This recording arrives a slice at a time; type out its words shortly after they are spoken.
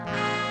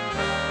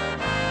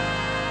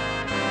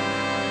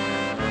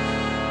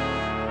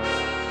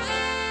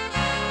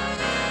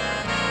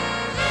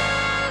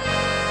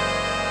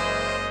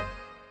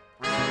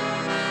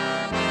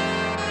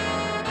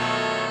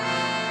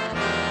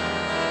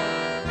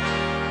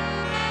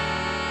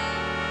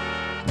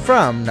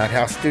From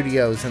Nuthouse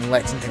Studios in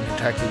Lexington,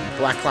 Kentucky,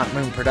 Blacklight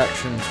Moon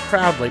Productions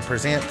proudly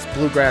presents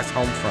Bluegrass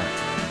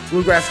Homefront.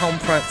 Bluegrass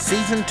Homefront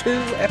Season 2,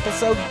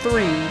 Episode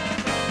 3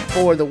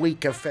 for the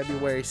week of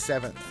February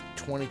 7th,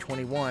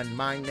 2021.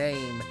 My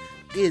name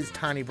is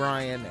Tiny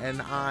Brian,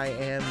 and I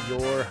am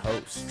your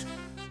host.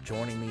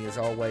 Joining me, as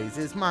always,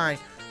 is my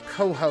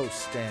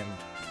co-host and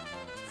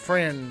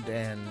friend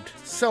and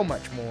so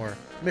much more,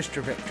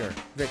 Mr. Victor.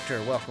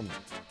 Victor, welcome.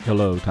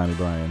 Hello, Tiny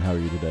Brian. How are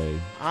you today?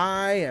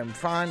 I am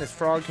fine as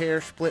frog hair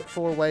split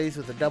 4 ways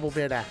with a double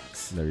bit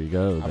axe. There you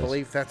go. I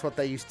believe that's what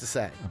they used to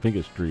say. I think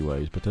it's 3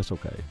 ways, but that's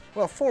okay.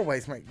 Well, 4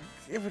 ways, mate.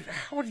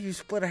 How would you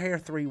split a hair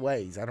 3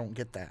 ways? I don't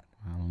get that.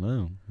 I don't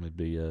know.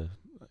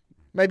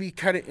 Maybe you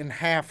cut it in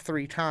half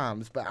 3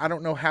 times, but I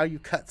don't know how you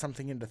cut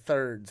something into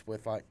thirds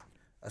with like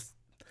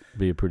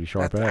be a pretty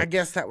sharp axe. I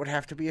guess that would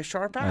have to be a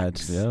sharp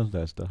axe.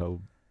 That's the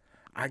whole.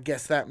 I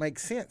guess that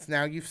makes sense.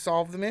 Now you've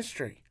solved the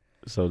mystery.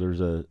 So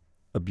there's a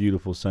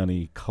beautiful,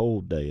 sunny,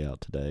 cold day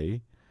out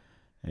today,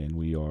 and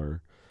we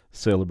are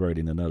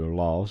celebrating another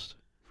loss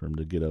from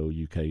the good old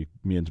UK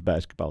men's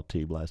basketball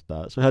team last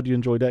night. So how did you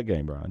enjoy that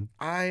game, Brian?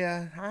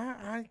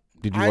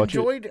 Did you watch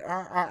it?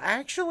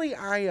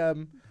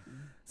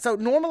 So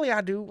normally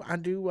I do.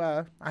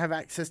 I have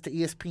access to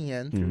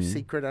ESPN through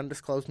secret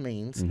undisclosed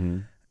means. Mm-hmm.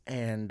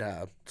 And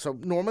so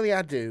normally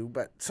I do,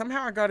 but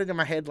somehow I got it in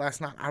my head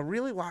last night. I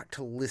really like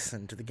to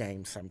listen to the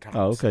game sometimes.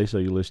 Oh, okay. So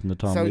you listen to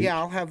Tom Leach? Yeah,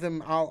 I'll have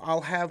them.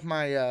 I'll have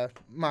my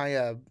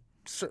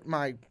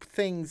my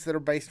things that are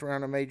based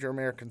around a major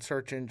American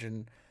search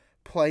engine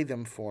play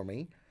them for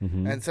me.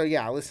 Mm-hmm. And so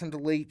I listen to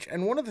Leach.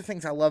 And one of the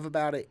things I love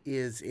about it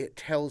is it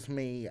tells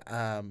me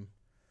I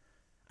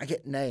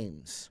get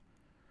names.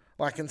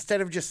 Like, instead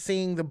of just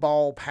seeing the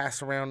ball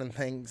pass around and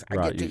things, I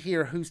get to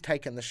hear who's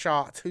taking the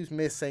shots, who's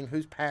missing,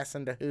 who's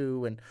passing to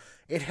who, and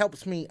it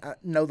helps me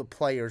know the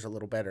players a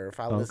little better if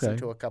I listen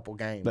to a couple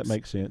games. That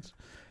makes sense.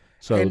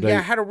 I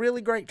had a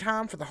really great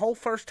time for the whole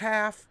first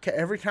half.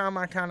 Every time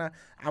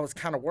I was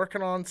kind of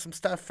working on some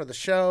stuff for the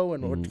show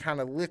and would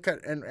kind of look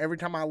at, and every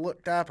time I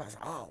looked up, I was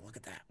like, oh, look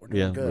at that. We're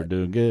doing good. We're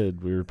doing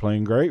good. We were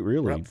playing great,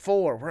 really. We're up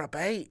 4. We're up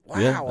 8.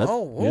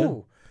 Wow. Yeah,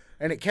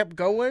 And it kept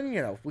going.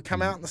 We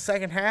come out in the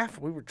second half.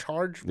 We were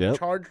charged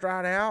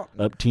right out.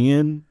 Up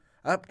 10.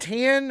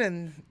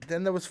 And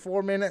then there was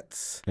 4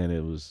 minutes. And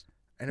it was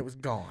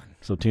gone.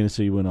 So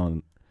Tennessee went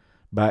on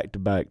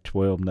back-to-back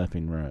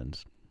 12-0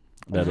 runs.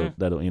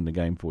 That'll end the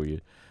game for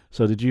you.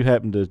 So did you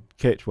happen to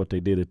catch what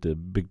they did at the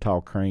Big Tall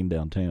Crane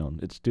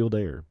downtown? It's still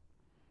there,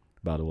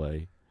 by the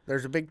way.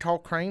 There's a Big Tall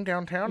Crane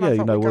downtown?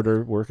 Yeah, where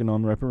they're working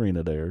on Rep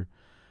Arena there.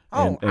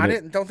 Oh,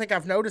 don't think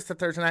I've noticed that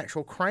there's an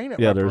actual crane at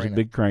Rep Arena. There's a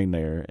big crane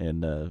there,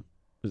 and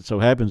it so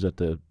happens that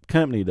the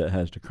company that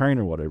has the crane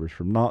or whatever is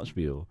from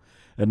Knoxville,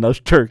 and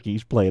those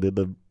turkeys planted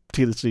the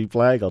Tennessee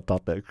flag on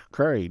top of that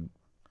crane.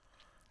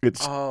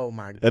 Oh,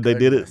 my goodness. And they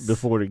did it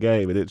before the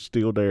game, and it's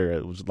still there.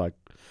 It was like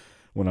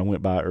when I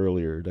went by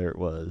earlier, there it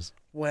was.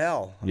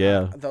 Well,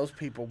 yeah, those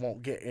people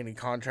won't get any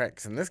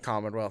contracts in this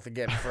Commonwealth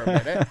again for a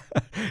minute.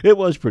 It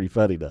was pretty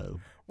funny, though.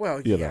 Well,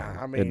 yeah,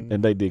 I mean.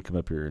 And they did come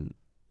up here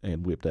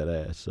and whip that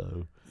ass.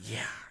 So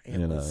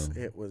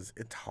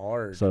it's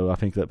hard. So I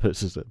think that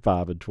puts us at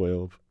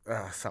 5-12,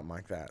 something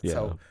like that.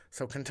 Yeah.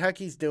 So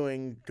Kentucky's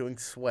doing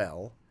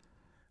swell.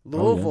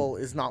 Louisville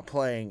is not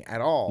playing at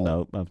all.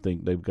 No, I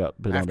think they've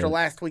got put after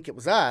last week. It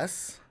was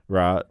us,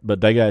 right? But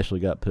they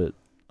actually got put.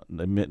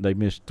 They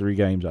missed 3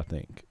 games, I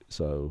think.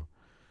 So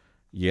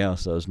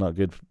so it's not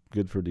good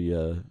for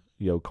the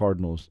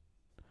Cardinals.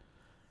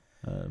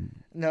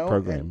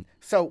 Program.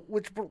 So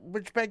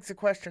which begs the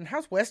question: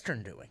 how's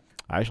Western doing?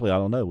 Actually, I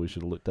don't know. We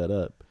should have looked that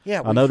up.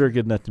 Yeah, I know they're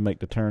good enough to make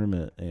the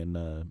tournament,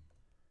 and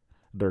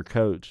their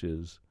coach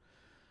is,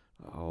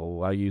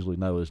 I usually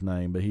know his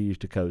name, but he used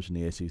to coach in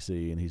the SEC,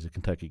 and he's a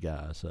Kentucky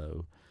guy,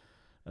 so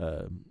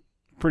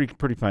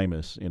pretty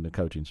famous in the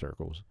coaching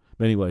circles.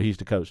 But anyway, he's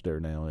the coach there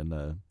now,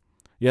 and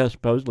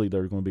supposedly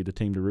they're going to be the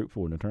team to root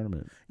for in the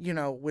tournament.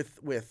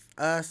 With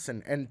us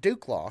and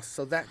Duke lost,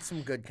 so that's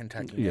some good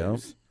Kentucky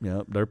news.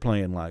 Yeah, they're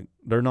playing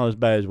they're not as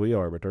bad as we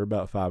are, but they're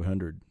about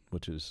 500,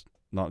 which is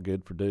not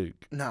good for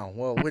Duke. No,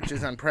 well, which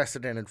is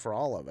unprecedented for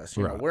all of us.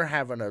 Right. We're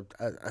having a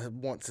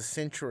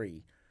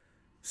once-a-century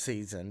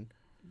season.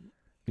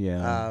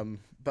 Yeah.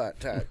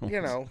 But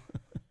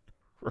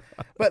Right.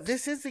 But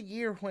this is a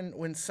year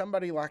when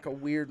somebody like a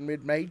weird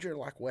mid-major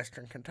like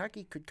Western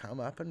Kentucky could come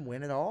up and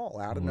win it all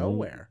out of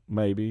nowhere.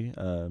 Maybe.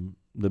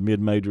 The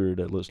mid-major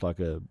that looks like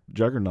a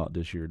juggernaut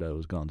this year, though,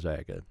 is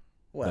Gonzaga.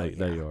 Well,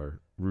 they are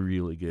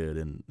really good,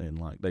 and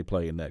they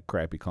play in that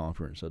crappy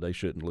conference, so they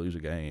shouldn't lose a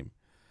game.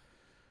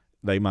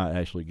 They might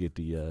actually get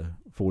the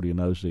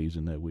 40-0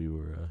 season that we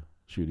were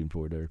shooting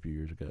for there a few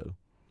years ago.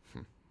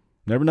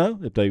 Never know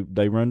if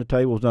they run the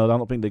tables. No, I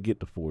don't think they get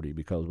to 40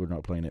 because we're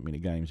not playing that many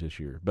games this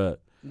year.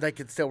 But they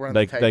could still run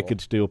the table. They could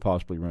still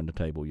possibly run the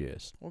table.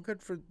 Yes. Well,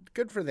 good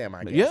for them,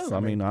 I guess. Yeah, I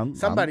mean,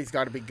 somebody's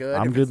got to be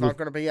good. If it's not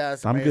going to be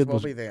us, it may as well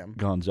be them.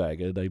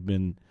 Gonzaga. They've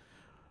been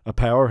a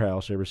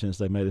powerhouse ever since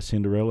they made a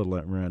Cinderella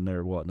run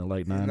there, what, in the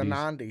late 90s? In the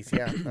 90s,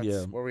 yeah.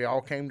 That's where we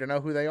all came to know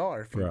who they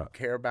are if you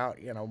care about,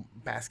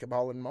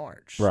 basketball in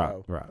March. Right,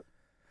 so. right.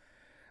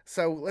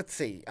 So let's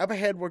see. Up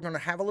ahead, we're going to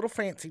have a little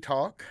fancy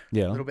talk a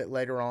little bit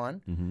later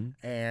on.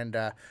 Mm-hmm. And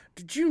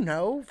did you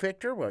know,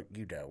 Victor, well,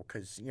 you know,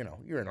 because,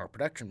 you're in our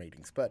production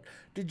meetings, but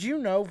did you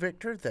know,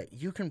 Victor, that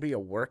you can be a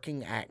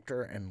working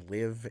actor and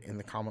live in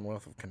the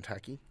Commonwealth of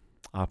Kentucky?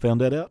 I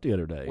found that out the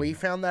other day. We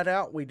found that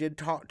out. We did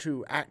talk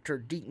to actor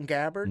Deaton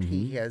Gabbard. Mm-hmm.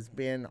 He has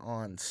been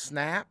on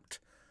Snapped,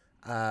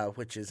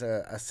 which is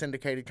a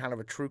syndicated kind of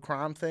a true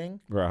crime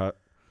thing. Right.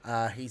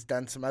 He's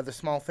done some other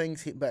small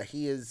things, but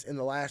he is, in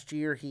the last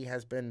year, he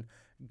has been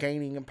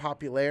gaining in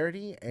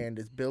popularity and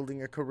is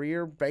building a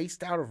career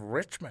based out of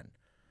Richmond.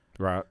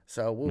 Right.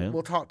 So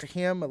we'll talk to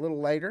him a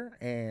little later.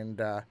 And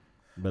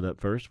but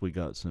up first, we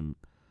got some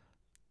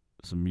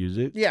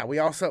music. Yeah, we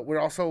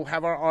also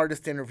have our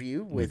artist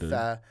interview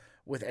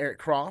with Eric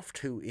Croft,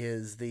 who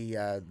is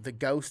the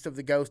ghost of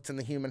the Ghosts and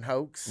the Human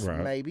Hoax.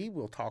 Right. Maybe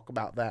we'll talk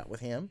about that with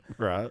him.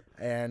 Right.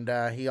 And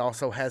he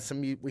also has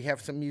we have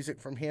some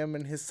music from him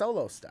and his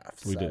solo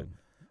stuff. We do.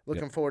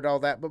 Looking forward to all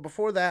that. But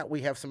before that,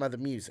 we have some other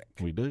music.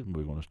 We do.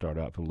 We're going to start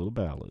out with a little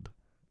ballad.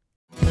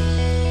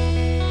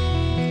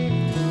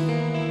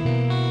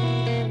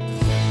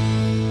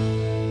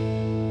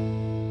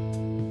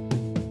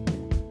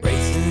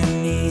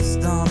 Racing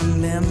east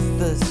on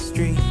Memphis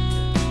Street,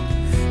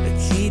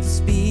 a cheap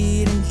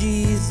speed and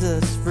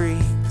Jesus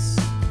freaks.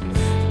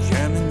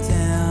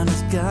 Germantown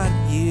has got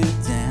you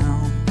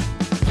down.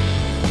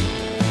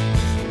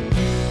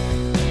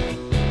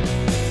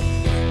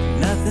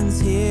 Nothing's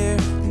here,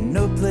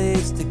 no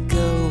place to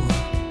go.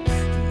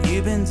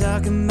 You've been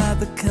talking about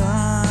the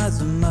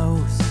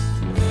cosmos,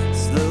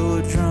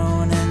 slow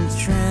drone and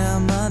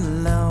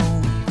tremolo.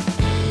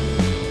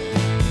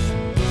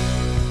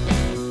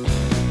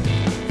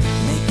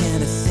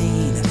 Making a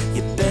scene,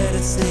 you better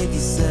save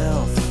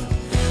yourself.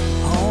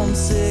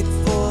 Homesick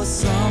for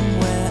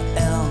somewhere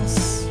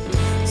else,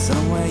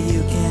 somewhere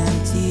you can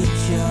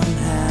teach them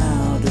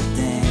how to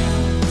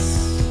dance.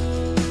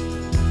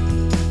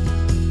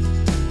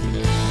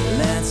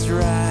 Let's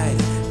ride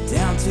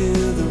down to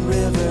the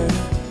river,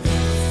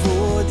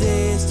 4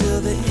 days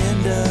till the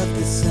end of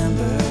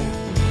December.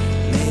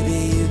 Maybe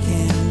you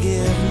can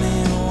give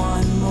me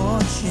one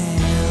more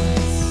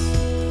chance.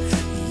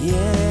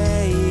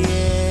 Yeah,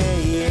 yeah,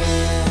 yeah.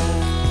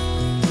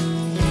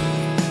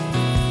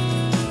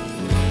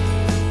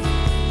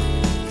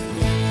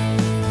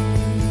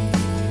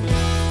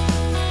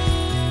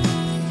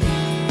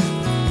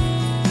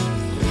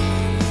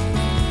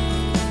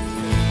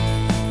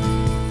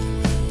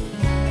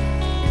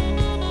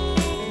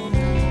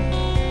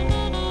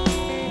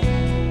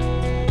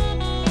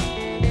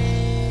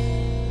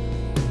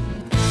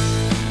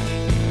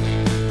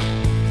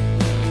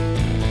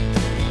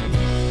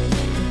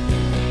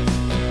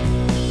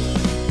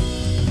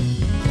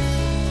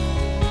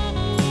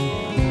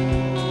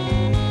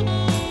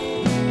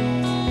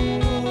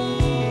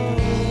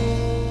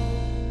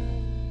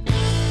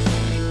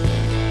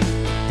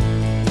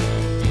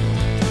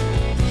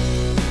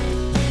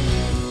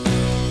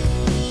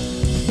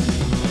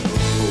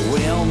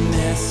 We'll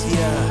miss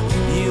ya,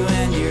 you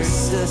and your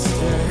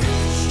sister.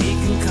 She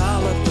can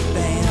call up the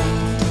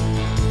band,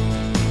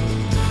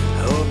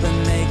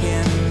 hoping they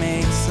can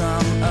make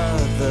some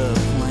other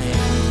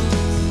plans.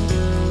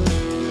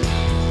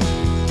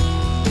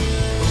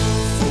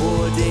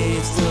 4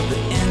 days till the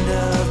end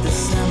of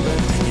December.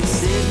 You're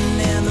sitting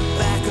in the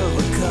back of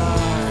a car,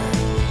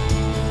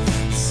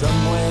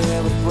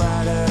 somewhere with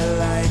brighter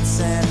lights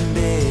and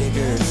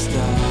bigger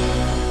stars.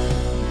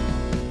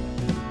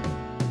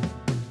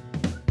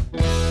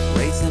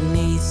 Racing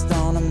east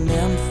on a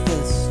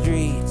Memphis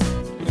street,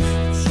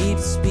 cheap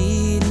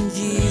speed and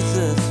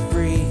Jesus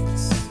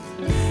freaks.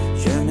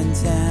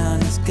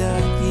 Germantown has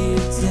got you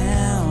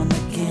down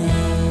again.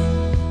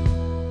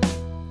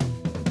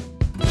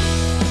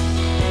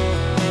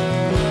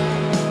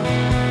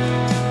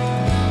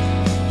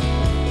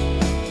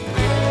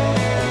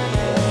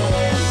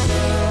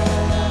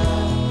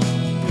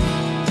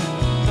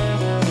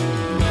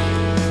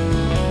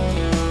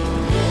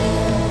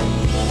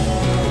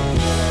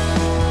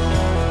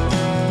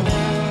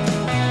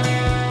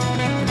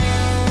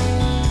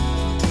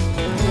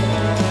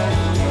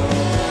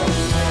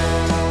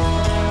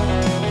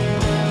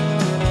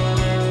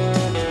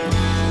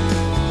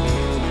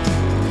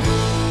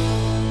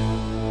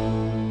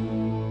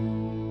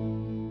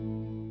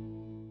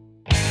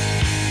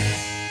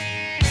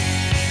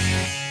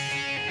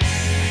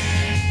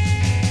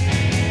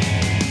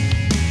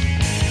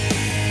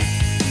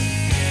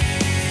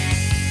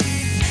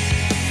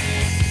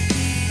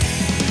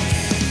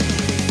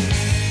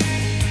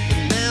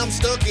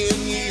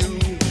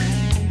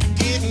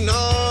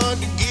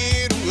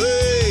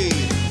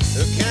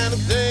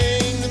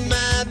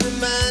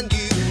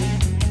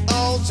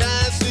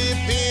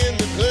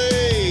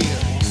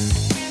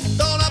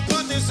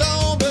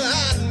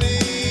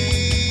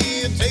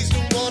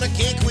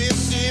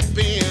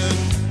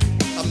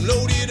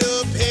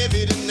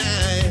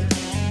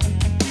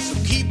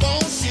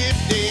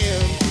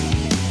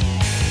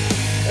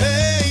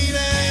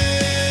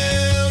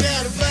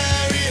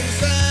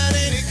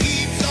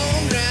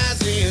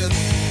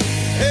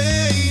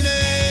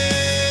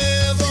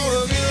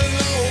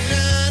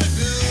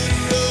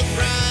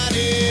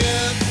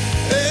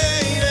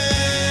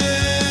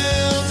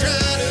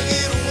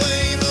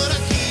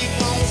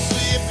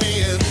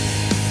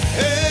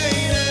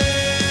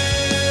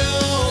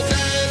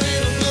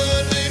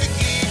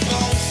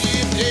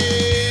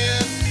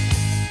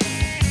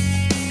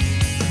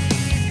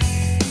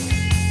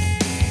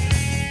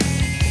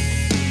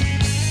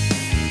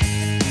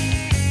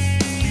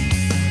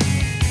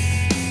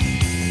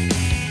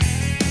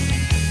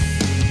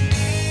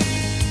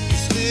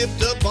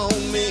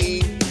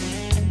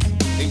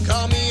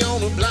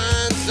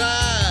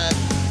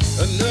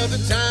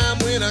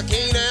 I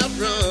can't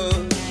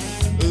outrun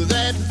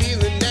that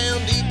feeling down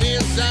deep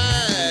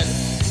inside.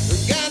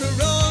 Gotta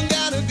run,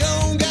 gotta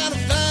go, gotta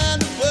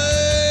find a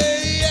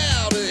way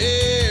out of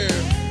here.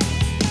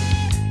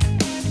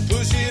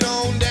 Push it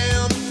on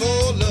down to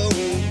full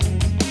load,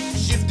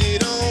 shift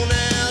it on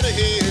out of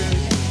here.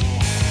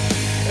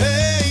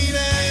 Hey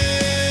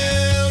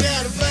now,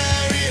 got a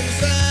fire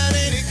inside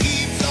and it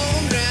keeps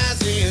on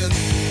rising.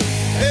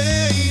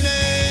 Hey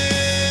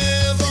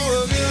now, for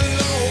a good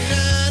long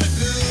night, a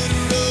good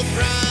rough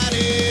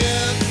Friday.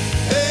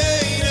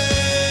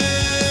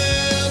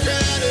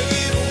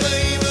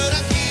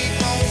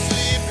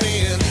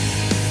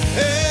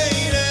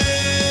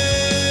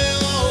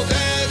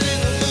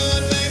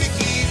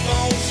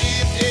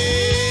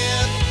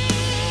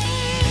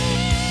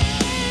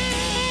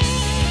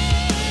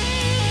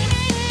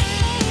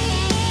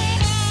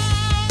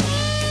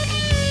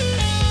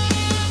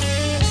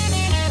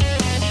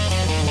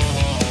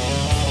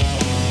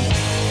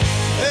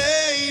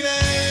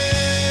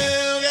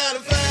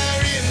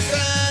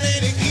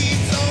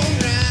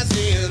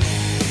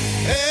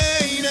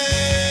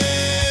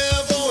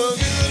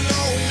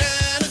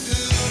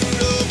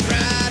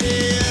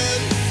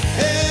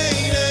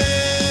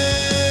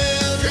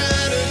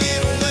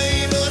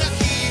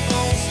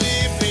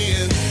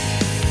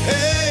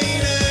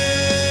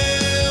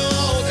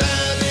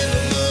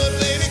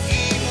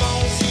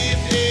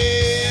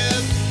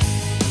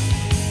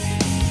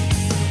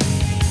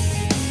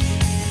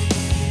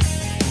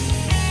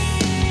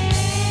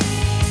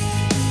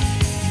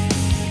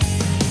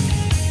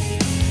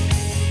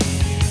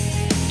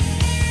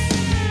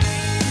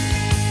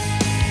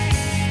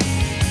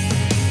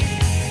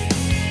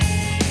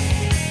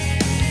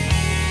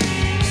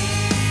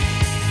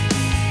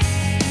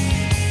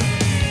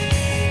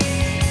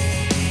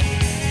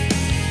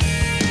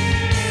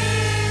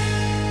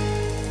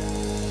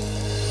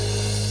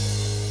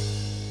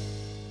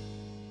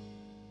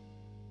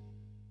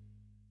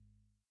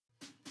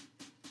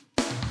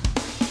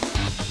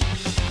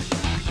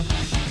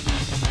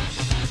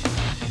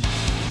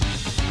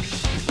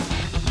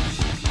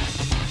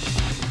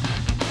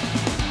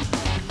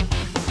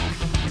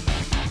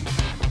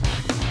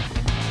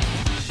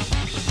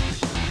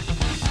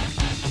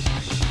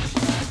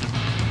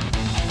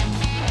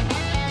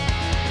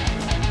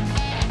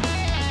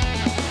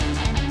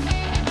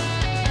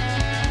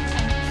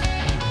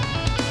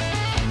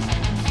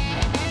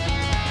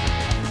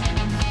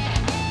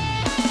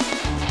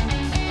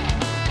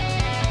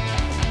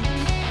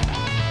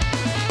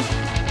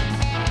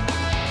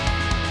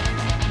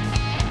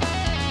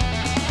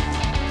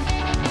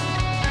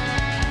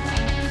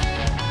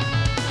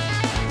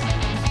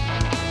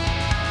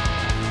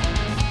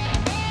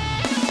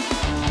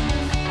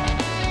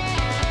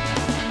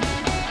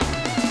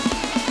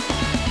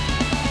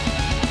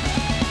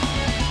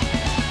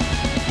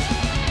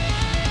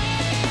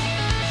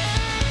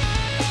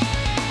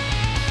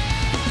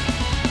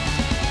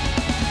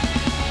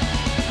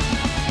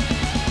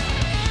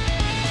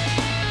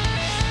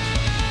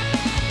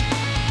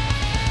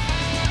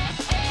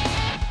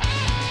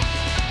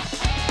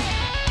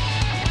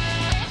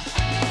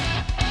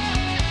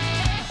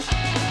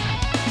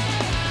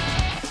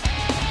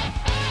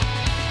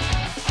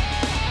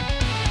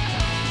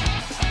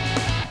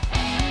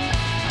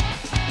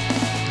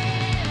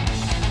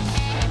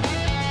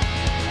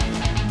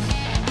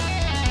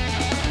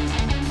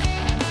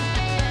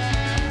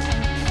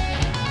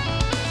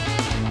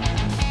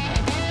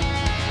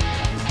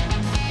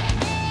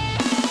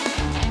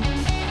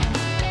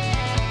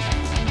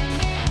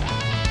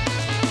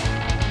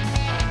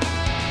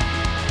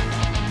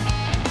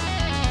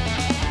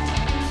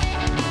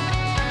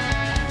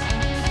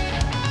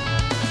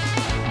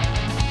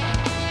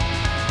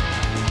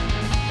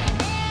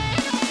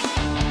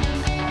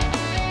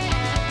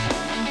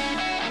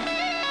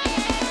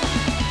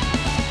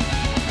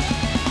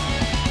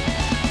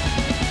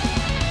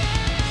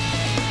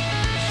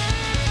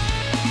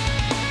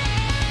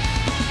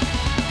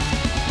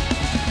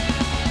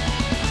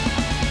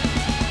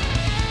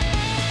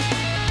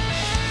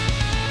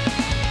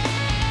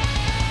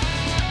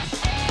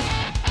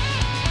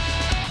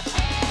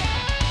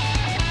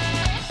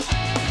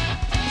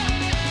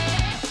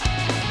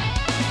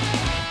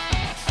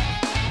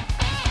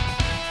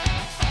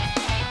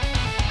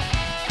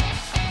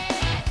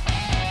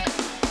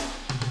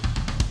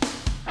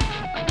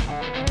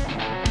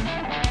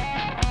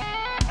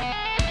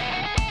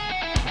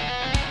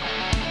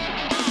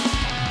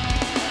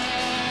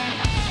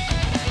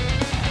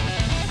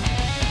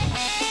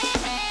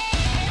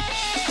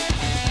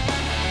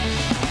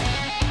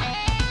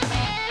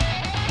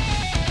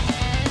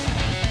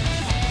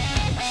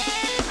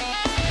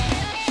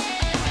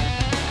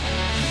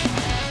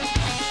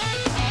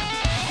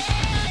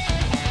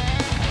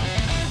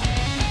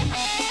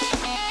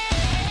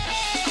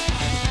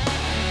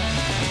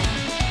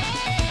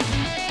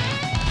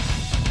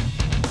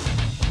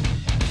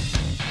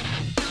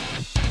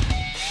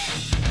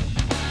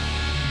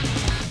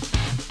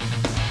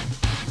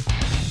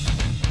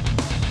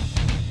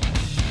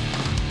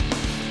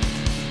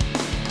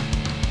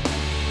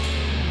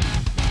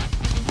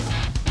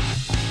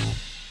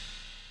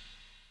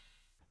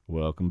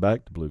 Welcome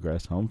back to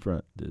Bluegrass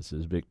Homefront. This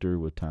is Victor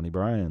with Tiny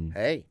Brian.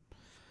 Hey.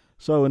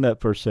 So in that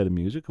first set of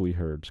music, we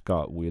heard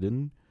Scott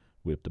Whitten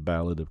with the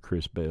Ballad of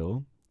Chris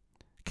Bell,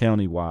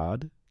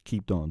 Countywide,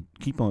 Keep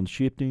on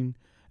Shifting,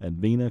 and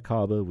Vina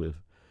Cava with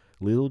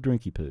Little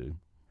Drinky Poo.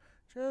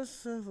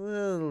 Just a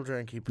little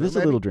drinky poo. Just a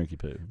little drinky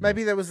poo.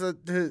 Maybe there was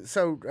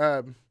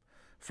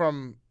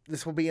from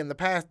this will be in the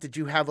past. Did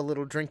you have a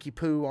little drinky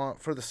poo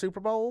for the Super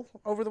Bowl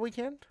over the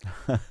weekend?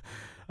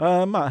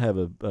 I might have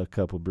a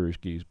couple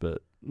brewskis,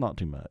 but not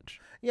too much.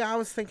 Yeah, I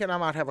was thinking I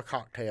might have a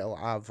cocktail.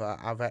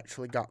 I've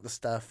actually got the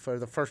stuff for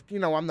the first.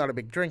 I'm not a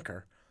big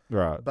drinker,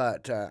 right?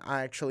 But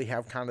I actually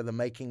have kind of the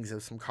makings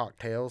of some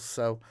cocktails.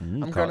 So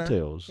I'm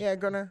cocktails.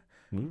 gonna.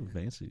 Ooh,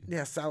 fancy.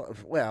 Yes.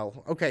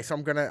 Okay. So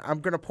I'm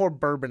gonna pour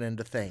bourbon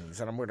into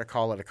things, and I'm gonna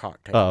call it a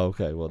cocktail. Oh,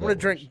 okay. Well, I'm gonna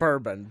drink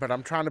bourbon, but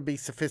I'm trying to be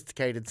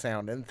sophisticated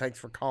sounding. Thanks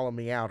for calling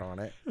me out on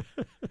it.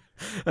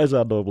 As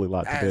I normally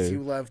like to do. As you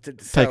love to.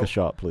 Take a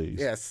shot, please.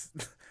 Yes,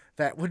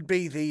 that would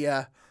be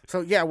the. So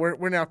yeah,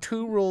 we're now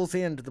 2 rules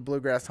into the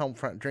Bluegrass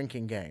Homefront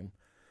drinking game.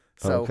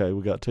 So okay,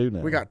 we got 2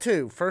 now. We got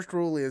 2. First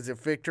rule is if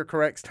Victor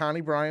corrects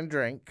Tiny Brian,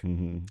 drink.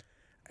 Mm-hmm.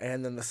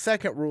 And then the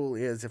second rule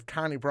is if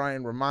Tiny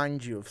Brian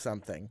reminds you of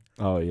something.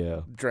 Oh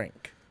yeah.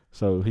 Drink.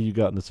 So who you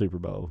got in the Super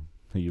Bowl?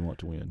 Who you want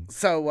to win?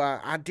 So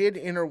I did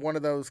enter one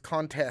of those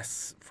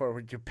contests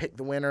for you pick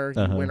the winner,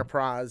 you win a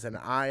prize, and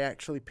I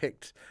actually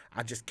picked.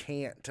 I just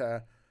can't.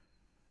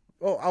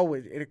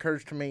 It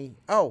occurs to me.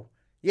 Oh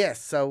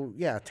yes, so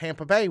yeah,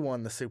 Tampa Bay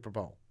won the Super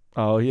Bowl.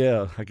 Oh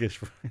yeah, I guess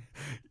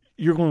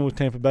you're going with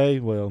Tampa Bay.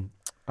 Well,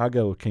 I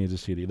go with Kansas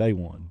City. They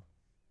won.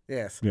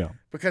 Yes. Yeah.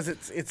 Because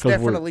it's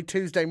definitely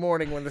Tuesday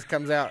morning when this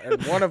comes out,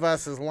 and one of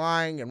us is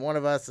lying and one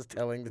of us is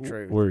telling the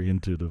truth. We're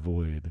into the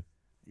void.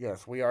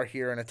 Yes, we are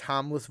here in a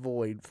timeless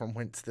void from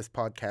whence this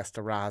podcast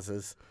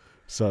arises.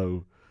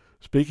 So,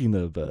 speaking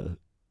of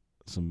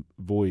some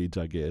voids,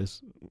 I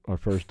guess our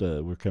first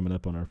we're coming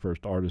up on our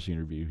first artist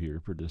interview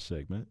here for this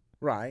segment.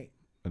 Right.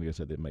 I guess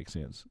that didn't make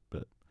sense,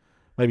 but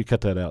maybe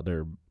cut that out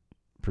there,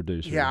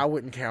 producer. Yeah, I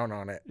wouldn't count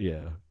on it.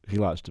 Yeah, he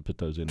likes to put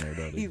those in there,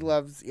 doesn't he? He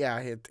loves.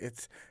 Yeah,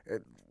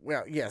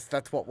 well, yes,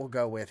 that's what we'll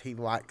go with. He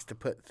likes to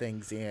put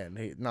things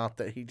in. Not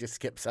that he just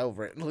skips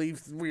over it and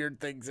leaves weird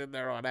things in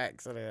there on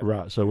accident.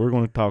 Right. So we're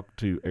going to talk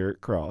to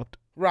Eric Croft.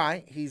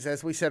 Right. He's,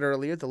 as we said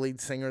earlier, the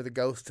lead singer of The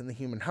Ghost and the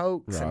Human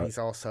Hoax, right. And he's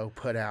also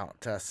put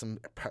out some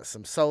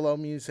solo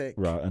music.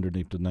 Right,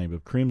 underneath the name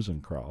of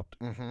Crimson Croft.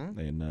 Mm-hmm.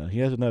 And he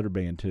has another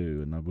band, too,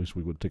 and I wish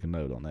we would take a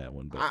note on that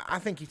one. But I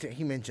think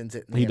he mentions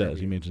it in the He interview. does.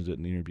 He mentions it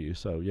in the interview.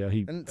 So, yeah.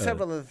 And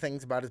several other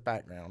things about his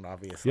background,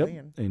 obviously.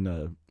 Yep,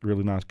 and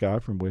really nice guy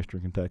from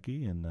Western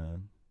Kentucky. And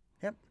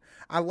yep.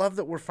 I love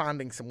that we're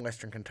finding some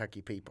Western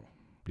Kentucky people.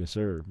 Yes,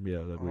 sir. Yeah,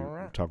 we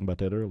were talking about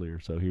that earlier.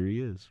 So here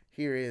he is.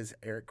 Here is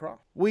Eric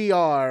Croft. We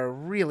are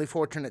really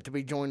fortunate to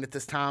be joined at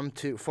this time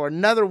for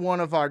another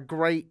one of our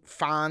great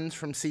finds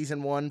from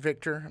season 1,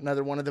 Victor.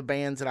 Another one of the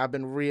bands that I've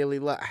been really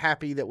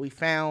happy that we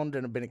found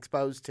and have been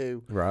exposed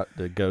to. Right,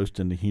 The Ghost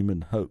and the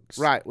Human Hoax.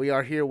 Right, we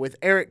are here with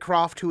Eric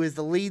Croft, who is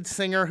the lead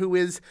singer, who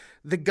is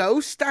the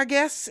ghost, I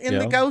guess, in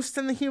The Ghost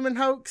and the Human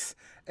Hoax.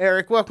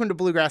 Eric, welcome to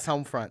Bluegrass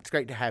Homefront. It's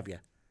great to have you.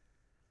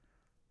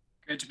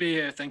 Great to be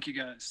here. Thank you,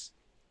 guys.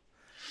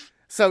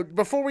 So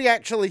before we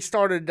actually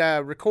started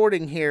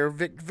recording here,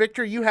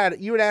 Victor, you had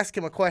asked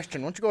him a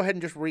question. Why don't you go ahead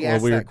and just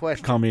re-ask that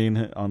question?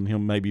 Commenting on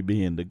him maybe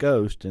being the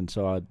ghost, and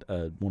so I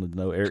wanted to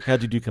know, Eric, how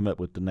did you come up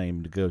with the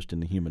name The Ghost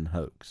and the Human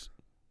Hoax?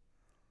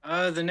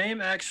 The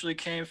name actually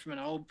came from an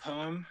old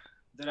poem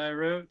that I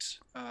wrote.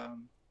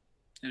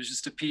 It was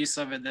just a piece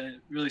of it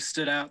that really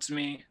stood out to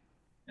me,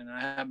 and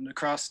I happened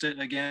across it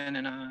again,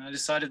 and I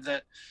decided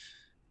that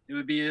it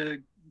would be a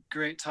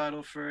great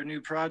title for a new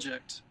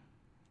project.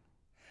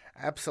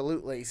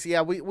 Absolutely. So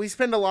yeah, we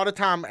spend a lot of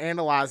time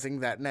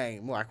analyzing that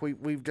name. Like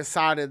we've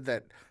decided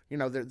that,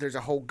 there's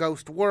a whole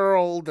ghost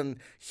world and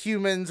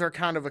humans are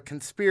kind of a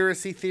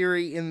conspiracy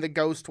theory in the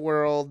ghost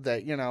world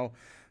that,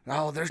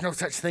 there's no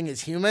such thing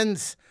as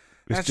humans.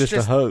 That's just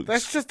a hoax.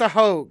 That's just a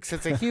hoax.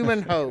 It's a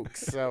human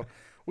hoax. So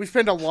we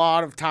spend a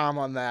lot of time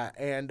on that.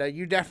 And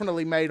you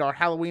definitely made our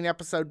Halloween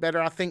episode better.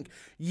 I think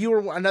you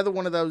were another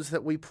one of those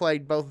that we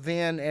played both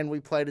then and we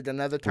played it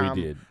another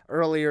time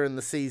earlier in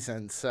the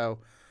season. So...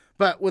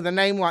 But with a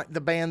name like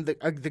the band,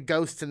 the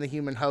Ghost and the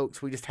Human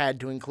Hoax, we just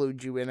had to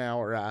include you in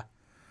our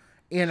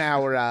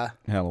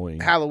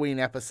Halloween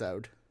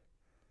episode.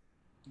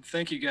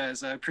 Thank you,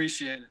 guys. I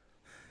appreciate it.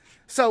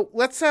 So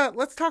let's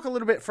talk a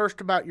little bit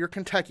first about your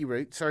Kentucky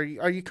roots. Are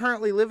you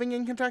currently living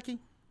in Kentucky?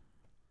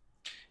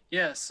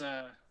 Yes,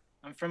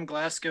 I'm from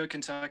Glasgow,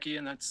 Kentucky,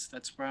 and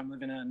that's where I'm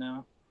living at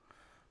now.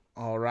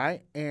 All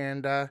right.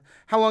 And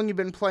how long you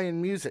been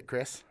playing music,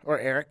 Chris or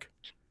Eric?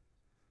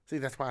 See,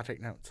 that's why I take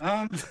notes.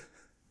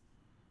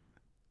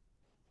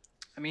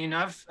 I mean,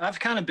 I've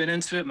kind of been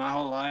into it my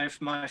whole life.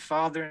 My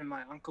father and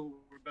my uncle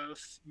were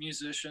both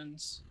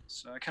musicians,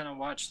 so I kind of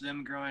watched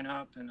them growing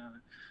up, and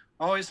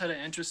always had an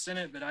interest in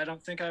it, but I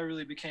don't think I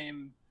really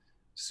became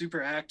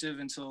super active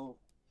until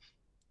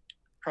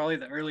probably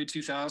the early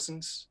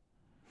 2000s.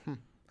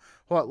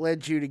 What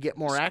led you to get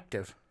more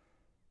active?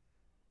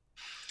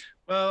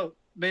 Well,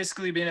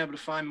 basically being able to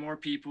find more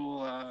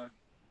people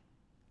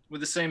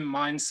with the same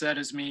mindset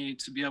as me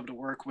to be able to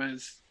work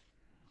with.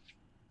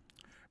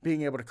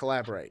 Being able to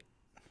collaborate.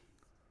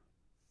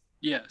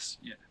 Yes,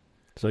 yeah.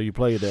 So you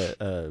play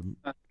the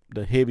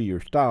heavier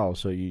style.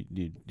 So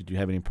did you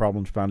have any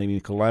problems finding any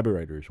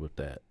collaborators with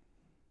that?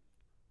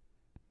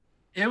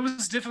 It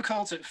was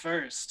difficult at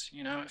first.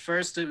 At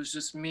first it was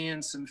just me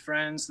and some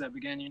friends that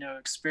began,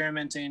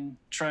 experimenting,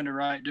 trying to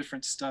write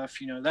different stuff.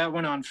 That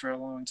went on for a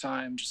long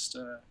time. Just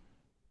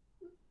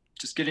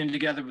getting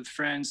together with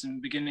friends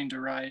and beginning to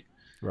write.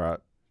 Right.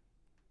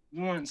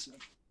 Once.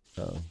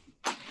 I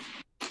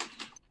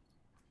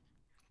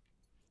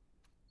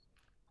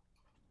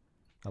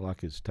like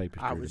his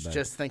tapestry. I was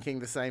just thinking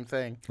the same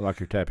thing. I like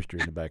your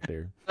tapestry in the back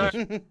there.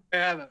 I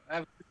have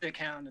a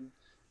account, and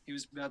he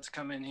was about to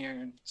come in here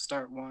and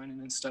start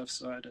whining and stuff,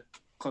 so I had to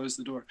close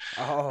the door.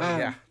 Oh,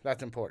 yeah,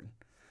 that's important.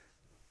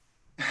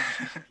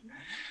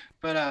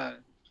 But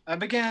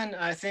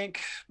I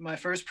think my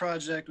first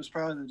project was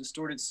probably the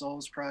Distorted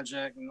Souls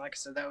project, and like I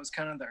said, that was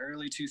kind of the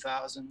early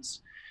 2000s,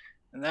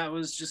 and that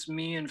was just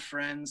me and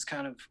friends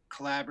kind of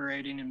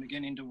collaborating and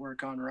beginning to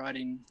work on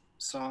writing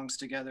songs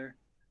together.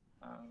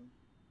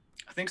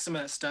 I think some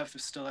of that stuff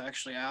is still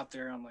actually out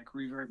there on like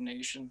Reverb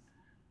Nation.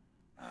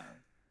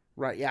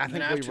 Right, yeah, I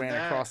think we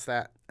ran across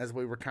that as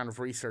we were kind of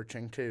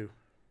researching too.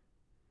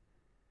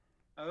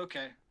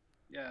 Okay,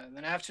 yeah, and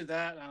then after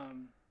that,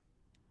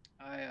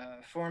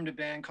 I formed a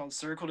band called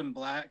Circled in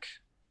Black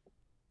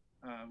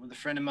with a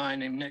friend of mine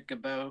named Nick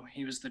Gabot.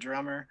 He was the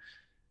drummer,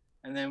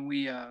 and then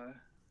we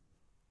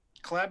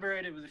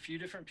collaborated with a few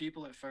different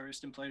people at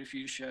first and played a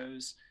few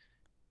shows,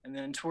 and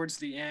then towards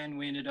the end,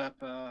 we ended up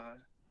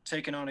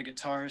taking on a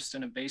guitarist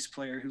and a bass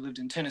player who lived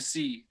in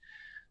Tennessee.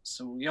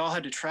 So we all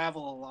had to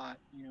travel a lot,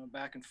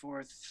 back and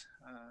forth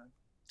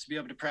to be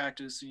able to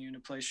practice, to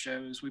play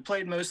shows. We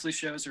played mostly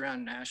shows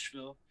around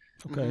Nashville.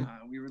 Okay.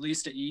 We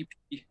released an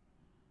EP.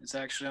 It's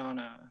actually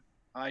on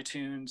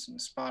iTunes and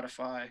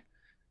Spotify,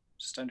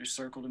 just under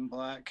Circled in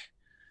Black.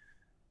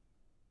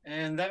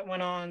 And that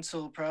went on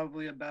till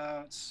probably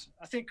about,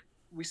 I think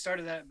we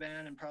started that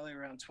band in probably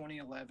around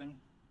 2011.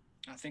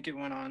 I think it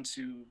went on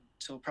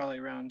till probably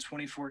around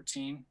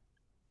 2014.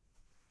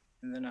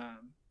 And then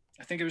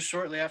I think it was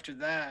shortly after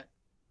that,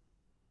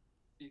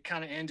 it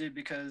kind of ended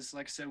because,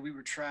 like I said, we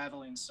were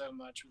traveling so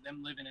much with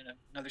them living in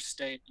another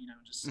state,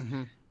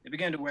 it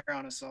began to wear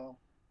on us all.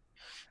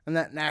 And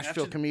that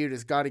Nashville commute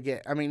has got to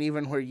get,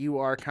 even where you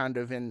are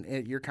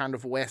you're kind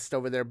of west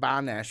over there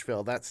by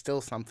Nashville, that's still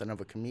something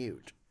of a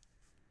commute.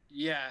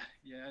 Yeah,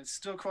 it's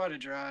still quite a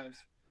drive.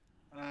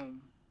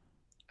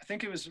 I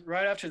think it was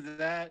right after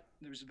that,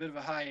 there was a bit of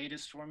a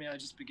hiatus for me. I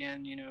just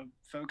began,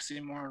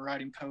 focusing more on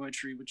writing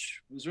poetry,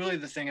 which was really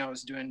the thing I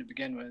was doing to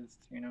begin with.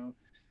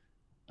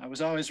 I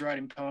was always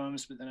writing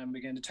poems, but then I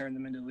began to turn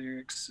them into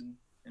lyrics and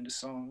into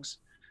songs.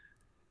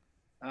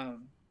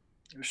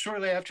 It was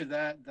shortly after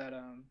that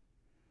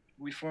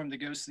we formed the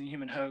Ghost and the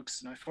Human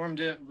Hoax, and I formed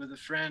it with a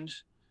friend,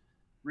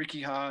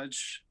 Ricky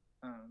Hodge.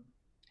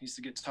 He's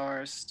the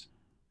guitarist.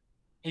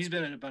 He's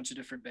been in a bunch of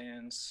different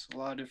bands, a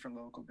lot of different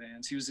local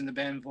bands. He was in the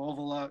band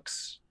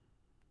Volvolux,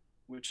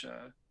 which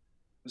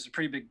was a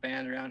pretty big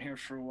band around here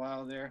for a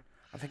while there.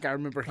 I think I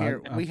remember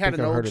hearing. We had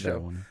an old show.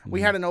 Mm-hmm.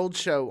 We had an old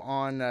show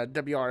on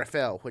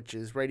WRFL, which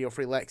is Radio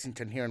Free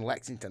Lexington here in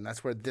Lexington.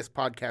 That's where this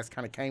podcast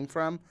kind of came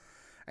from.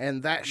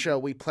 And that show,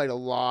 we played a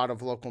lot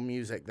of local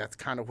music. That's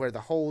kind of where the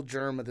whole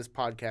germ of this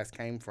podcast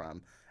came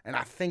from. And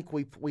I think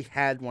we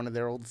had one of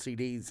their old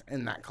CDs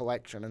in that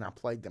collection, and I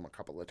played them a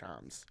couple of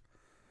times.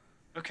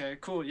 Okay,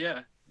 cool.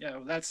 Yeah.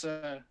 Well,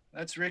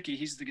 that's Ricky.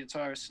 He's the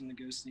guitarist in the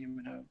Ghost and the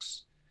Human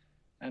Hoax.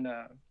 And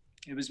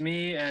it was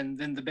me, and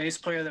then the bass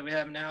player that we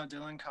have now,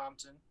 Dylan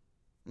Compton.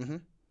 Mm-hmm.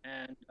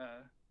 And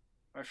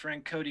our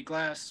friend Cody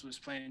Glass was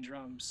playing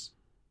drums.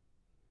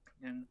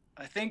 And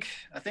I think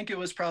it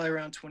was probably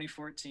around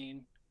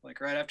 2014, like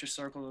right after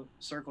Circled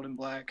in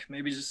Black.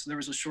 Maybe just there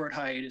was a short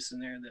hiatus in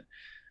there that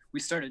we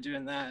started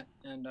doing that.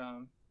 And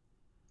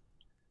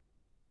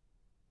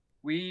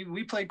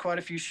we played quite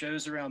a few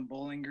shows around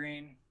Bowling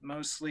Green.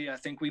 Mostly, I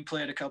think we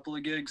played a couple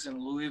of gigs in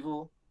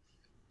Louisville.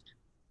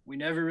 We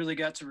never really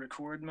got to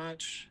record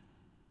much.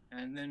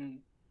 And then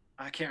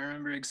I can't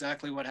remember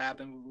exactly what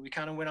happened. We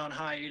kind of went on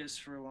hiatus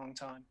for a long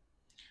time.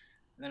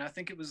 And then I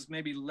think it was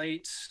maybe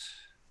late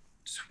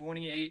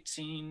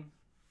 2018.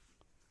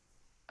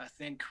 I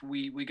think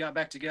we got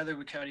back together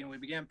with Cody and we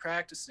began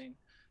practicing.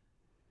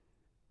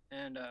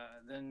 And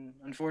then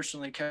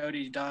unfortunately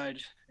Cody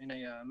died in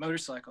a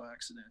motorcycle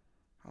accident.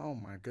 Oh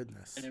my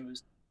goodness. And it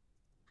was,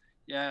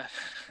 yeah,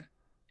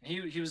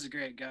 he was a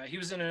great guy. He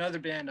was in another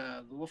band,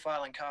 the Wolf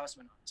Island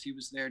Cosmonauts. He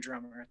was their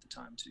drummer at the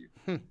time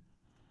too.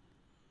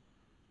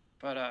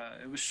 But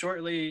it was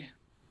shortly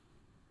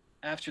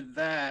after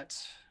that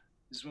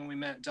is when we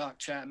met Doc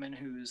Chapman,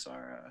 who is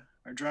our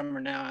drummer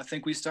now. I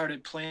think we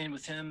started playing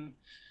with him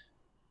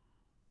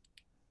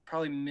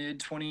probably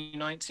mid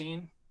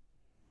 2019,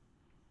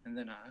 and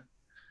then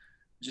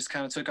just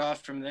kind of took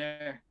off from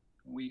there.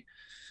 We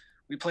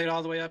played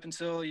all the way up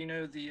until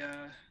the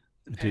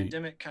the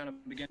pandemic kind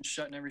of began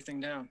shutting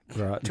everything down.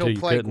 Right. Till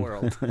Plague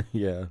World.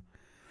 Yeah.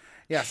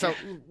 Yeah, so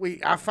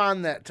I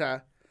find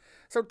that.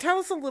 So tell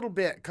us a little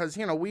bit, because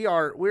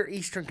we're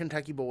Eastern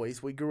Kentucky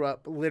boys. We grew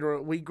up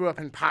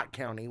in Pike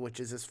County,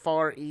 which is as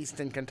far east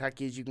in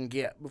Kentucky as you can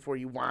get before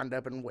you wind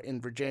up in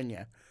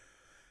Virginia.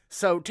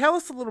 So tell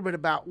us a little bit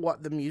about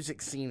what the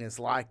music scene is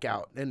like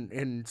out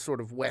in sort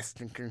of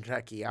Western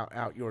Kentucky,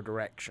 out your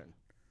direction.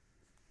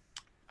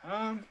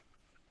 Well,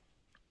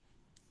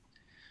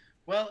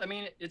 I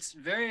mean, it's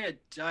very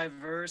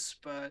diverse,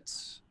 but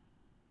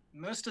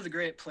most of the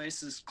great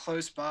places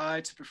close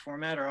by to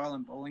perform at are all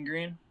in Bowling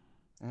Green.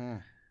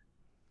 Mm.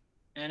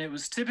 And it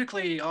was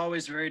typically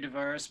always very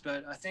diverse,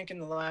 but I think in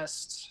the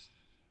last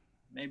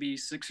maybe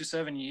 6 or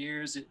 7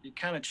 years, it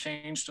kind of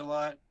changed a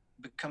lot,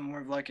 become more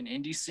of like an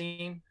indie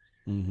scene.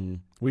 Mm-hmm.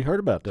 We heard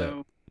about that.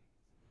 So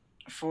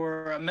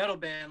for a metal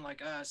band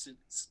like us,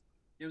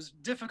 it was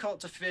difficult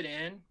to fit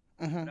in.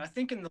 Mm-hmm. But I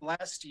think in the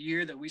last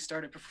year that we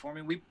started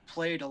performing, we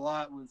played a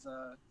lot with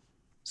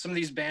some of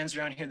these bands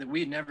around here that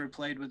we had never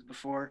played with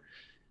before.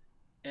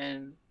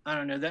 And I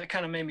don't know, that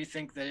kind of made me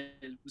think that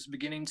it was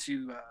beginning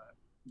to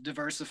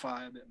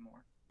diversify a bit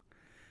more.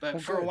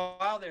 But for a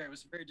while there, it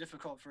was very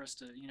difficult for us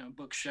to,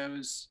 book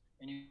shows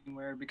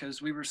anywhere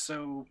because we were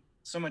so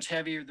much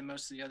heavier than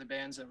most of the other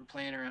bands that were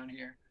playing around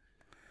here.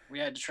 We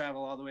had to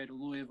travel all the way to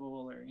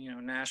Louisville or,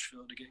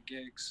 Nashville to get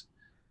gigs.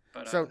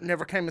 But, so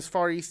never came as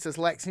far east as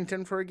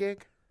Lexington for a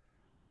gig?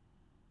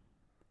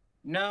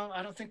 No,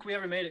 I don't think we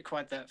ever made it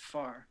quite that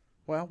far.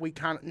 Well, we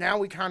kind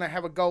of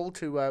have a goal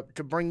to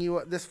bring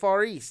you this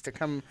far east, to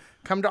come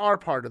to our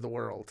part of the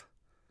world.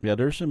 Yeah,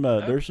 there's some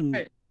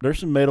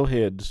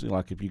metalheads.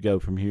 Like if you go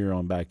from here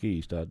on back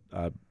east, I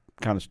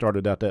kind of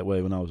started out that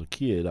way when I was a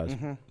kid.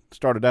 I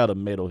started out a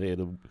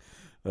metalhead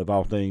of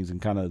all things,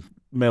 and kind of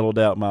mellowed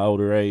out my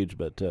older age.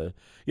 But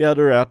yeah,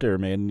 they're out there,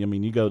 man. I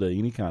mean, you go to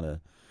any kind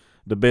of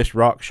the best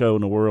rock show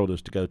in the world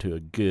is to go to a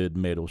good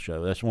metal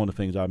show. That's one of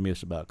the things I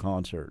miss about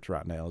concerts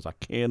right now is I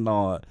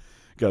cannot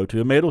go to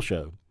a metal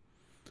show.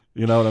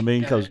 You know what I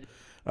mean? Because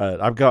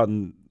I've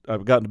gotten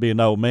to be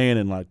an old man,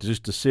 and like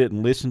just to sit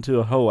and listen to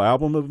a whole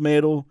album of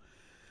metal,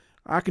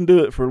 I can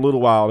do it for a little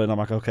while, and I'm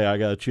like, okay, I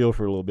gotta chill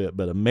for a little bit.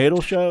 But a metal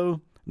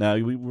show, now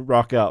we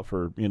rock out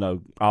for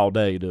all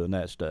day doing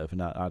that stuff,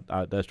 and I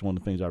that's one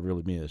of the things I've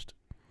really missed,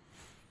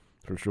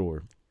 for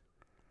sure.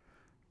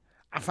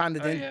 I find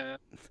it.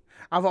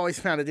 I've always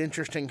found it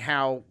interesting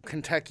how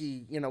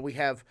Kentucky, we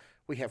have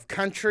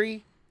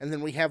country. And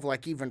then we have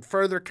like even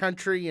further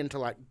country into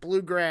like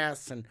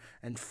bluegrass and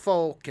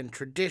folk and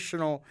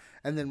traditional.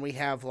 And then we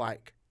have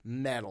like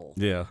metal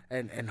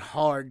and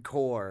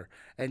hardcore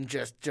and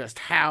just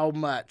how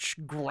much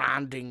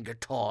grinding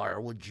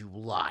guitar would you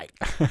like?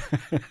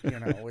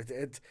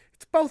 It's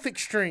both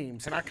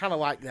extremes. And I kind of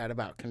like that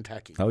about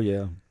Kentucky. Oh,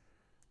 yeah.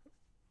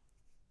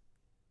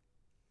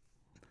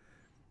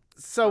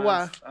 So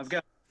I've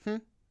got...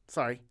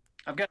 Sorry.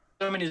 I've got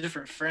so many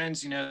different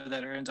friends,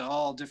 that are into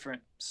all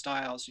different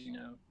styles,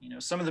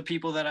 some of the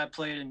people that I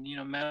played in,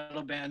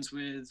 metal bands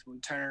with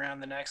would turn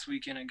around the next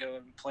weekend and go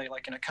and play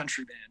like in a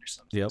country band or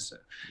something. Yep. So,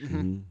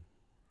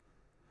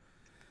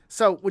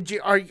 So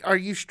are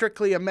you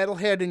strictly a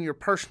metalhead in your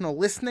personal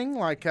listening,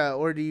 like,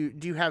 or do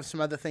you have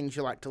some other things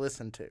you like to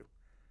listen to?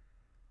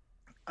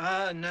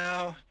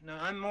 No,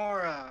 I'm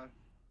more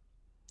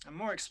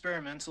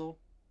experimental,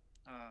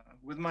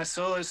 with my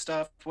solo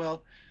stuff.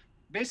 Well,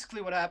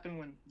 basically what happened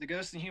when the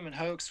Ghost and Human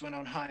Hoax went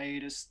on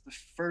hiatus the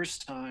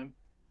first time,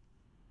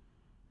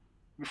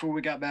 before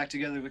we got back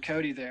together with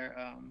Cody there,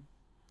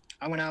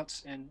 I went out,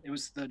 and it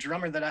was the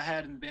drummer that I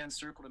had in the band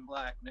Circled in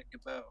Black, Nick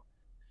Gabot.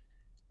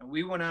 And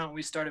we went out and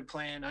we started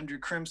playing under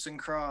Crimson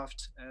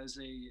Croft as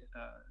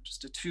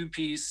just a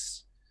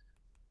two-piece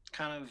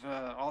kind of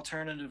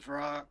alternative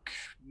rock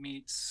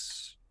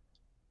meets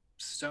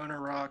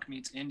stoner rock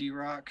meets indie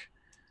rock.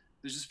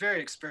 It was just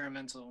very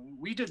experimental.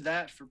 We did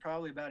that for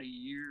probably about a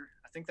year.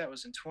 I think that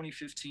was in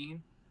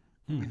 2015.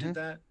 We did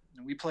that.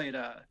 And we played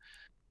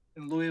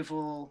in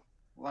Louisville,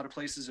 a lot of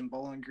places in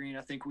Bowling Green.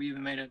 I think we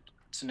even made it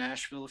to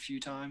Nashville a few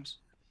times.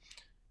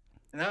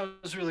 And that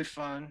was really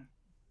fun.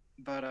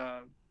 But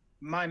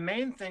my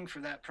main thing for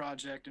that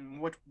project, and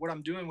what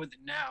I'm doing with it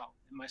now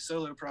in my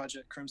solo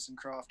project, Crimson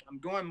Croft, I'm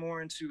going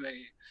more into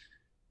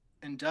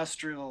a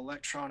industrial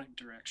electronic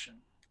direction.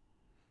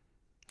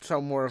 So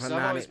more of a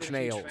Nine Inch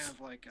Nails.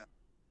 Like,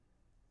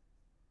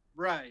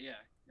 right, yeah,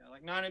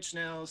 like Nine Inch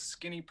Nails,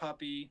 Skinny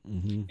Puppy,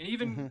 mm-hmm. and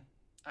even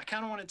I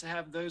kind of wanted to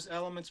have those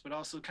elements, but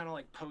also kind of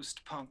like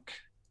post-punk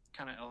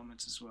kind of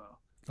elements as well.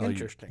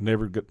 Interesting.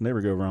 Never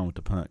go wrong with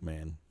the punk,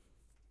 man.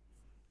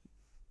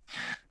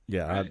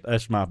 Yeah, right.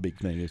 That's my big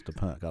thing is the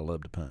punk. I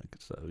love the punk.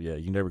 So yeah,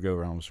 you never go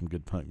wrong with some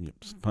good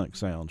punk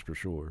sounds for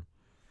sure.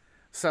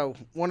 So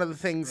one of the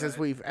things as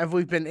we've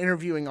been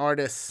interviewing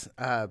artists.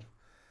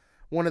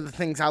 One of the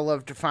things I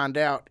love to find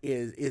out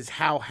is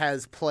how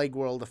has Plague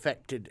World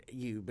affected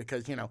you?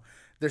 Because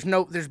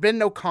there's been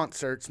no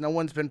concerts, no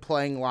one's been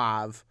playing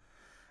live.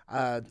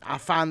 I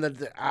find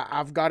that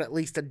I've got at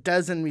least a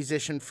dozen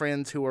musician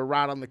friends who are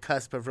right on the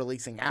cusp of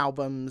releasing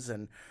albums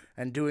and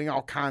and doing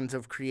all kinds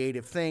of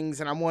creative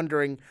things. And I'm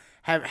wondering,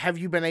 have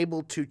you been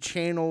able to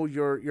channel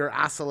your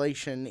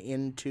isolation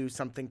into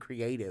something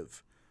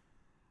creative?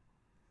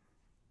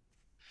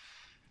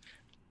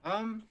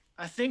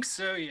 I think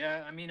so,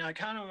 yeah. I mean, I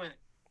kind of went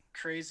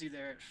crazy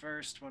there at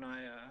first when I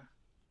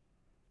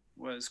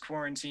was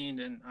quarantined,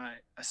 and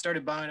I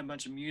started buying a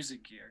bunch of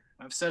music gear.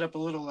 I've set up a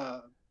little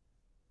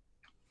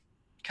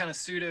kind of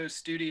pseudo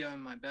studio in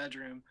my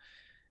bedroom,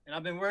 and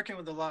I've been working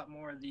with a lot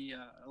more of the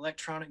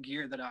electronic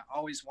gear that I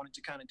always wanted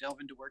to kind of delve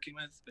into working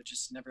with, but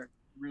just never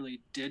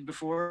really did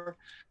before.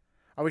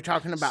 Are we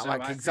talking about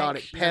like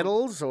exotic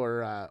pedals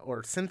or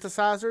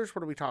synthesizers?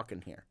 What are we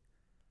talking here?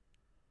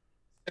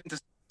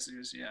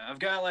 Synthesizers, yeah. I've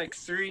got like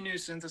 3 new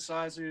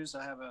synthesizers.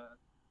 I have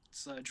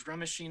it's a drum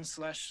machine /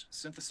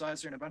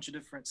 synthesizer and a bunch of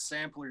different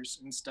samplers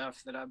and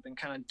stuff that I've been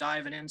kind of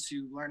diving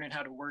into, learning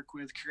how to work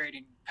with,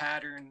 creating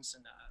patterns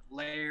and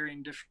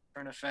layering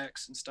different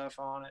effects and stuff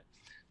on it.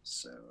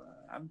 So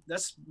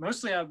that's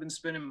mostly how I've been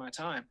spending my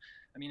time.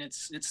 I mean, it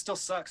still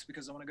sucks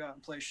because I want to go out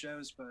and play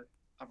shows, but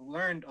I've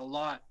learned a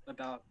lot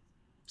about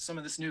some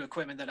of this new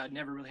equipment that I'd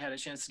never really had a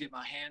chance to get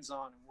my hands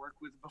on and work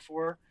with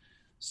before.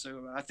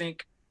 So I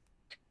think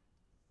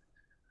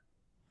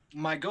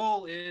my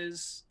goal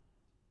is,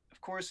 of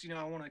course,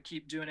 I want to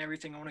keep doing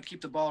everything. I want to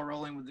keep the ball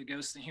rolling with the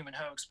Ghost and the Human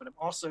Hoax, but I'm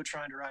also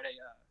trying to write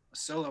a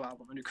solo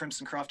album under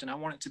Crimson Croft, and I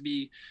want it to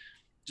be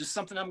just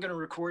something I'm going to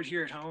record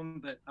here at home,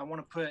 but I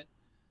want to put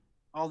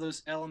all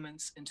those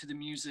elements into the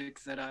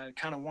music that I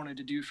kind of wanted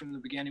to do from the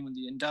beginning with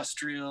the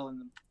industrial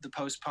and the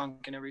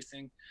post-punk and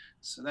everything.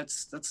 So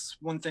that's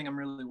one thing I'm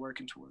really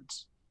working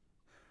towards.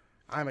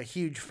 I'm a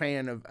huge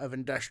fan of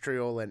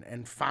industrial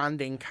and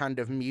finding kind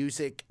of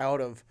music out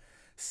of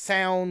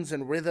sounds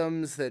and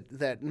rhythms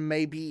that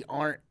maybe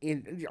aren't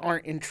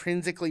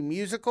intrinsically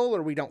musical,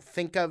 or we don't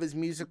think of as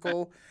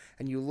musical,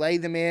 and you lay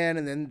them in,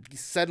 and then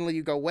suddenly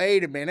you go,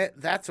 wait a minute,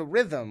 that's a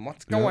rhythm.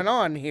 What's going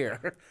on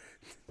here?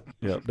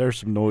 Yeah, there's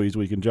some noise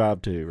we can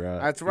jive to, right?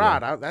 That's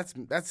right. Yeah.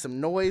 That's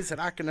some noise that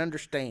I can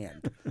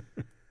understand.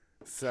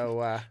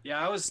 So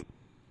yeah, I was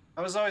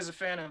always a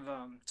fan of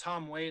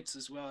Tom Waits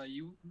as well.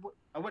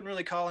 I wouldn't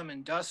really call him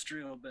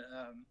industrial, but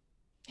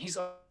he's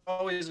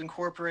always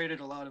incorporated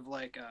a lot of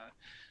like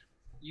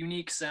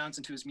unique sounds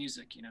into his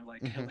music.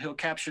 Like he'll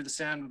capture the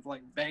sound of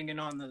like banging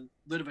on the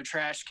lid of a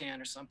trash can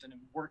or something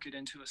and work it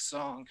into a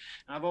song.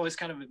 And I've always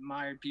kind of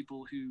admired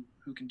people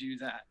who can do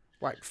that.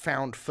 Like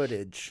found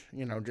footage,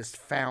 just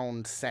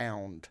found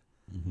sound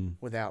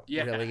without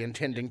really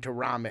intending to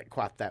rhyme it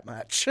quite that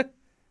much.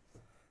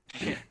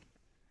 Yeah.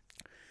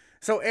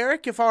 So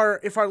Eric, if our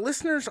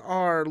listeners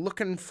are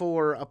looking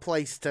for a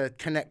place to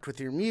connect with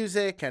your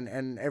music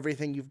and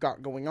everything you've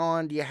got going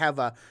on, do you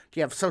have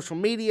social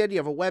media? Do you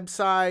have a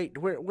website?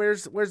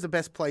 Where's the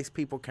best place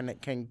people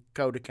can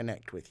go to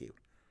connect with you?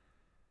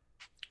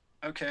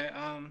 Okay.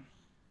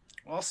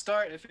 Well, I'll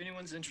start if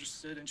anyone's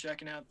interested in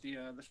checking out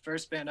the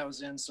first band I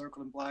was in,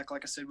 Circled in Black.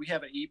 Like I said, we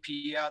have an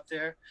EP out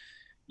there.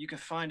 You can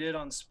find it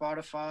on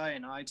Spotify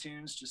and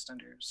iTunes just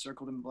under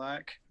Circled in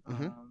Black.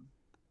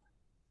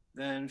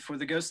 Then for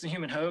the Ghost and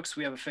Human Hoax,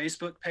 we have a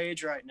Facebook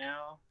page right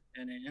now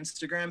and an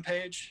Instagram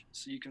page.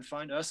 So you can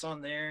find us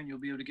on there, and you'll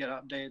be able to get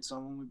updates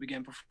on when we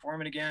begin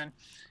performing again.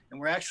 And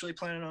we're actually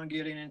planning on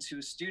getting into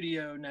a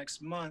studio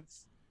next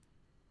month.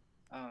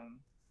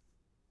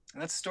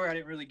 And that's a story I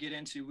didn't really get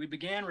into. We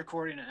began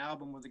recording an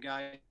album with a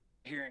guy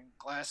here in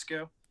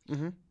Glasgow,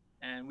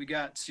 and we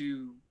got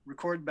to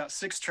record about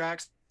 6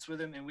 tracks with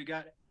him, and we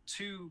got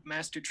 2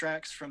 master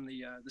tracks from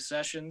the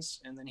sessions,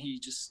 and then he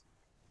just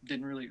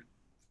didn't really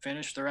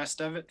finish the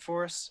rest of it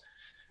for us.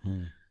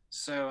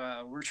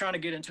 So we're trying to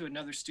get into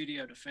another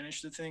studio to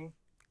finish the thing,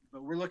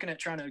 but we're looking at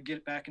trying to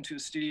get back into a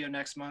studio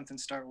next month and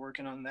start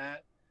working on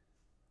that.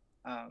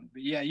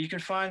 But yeah, you can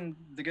find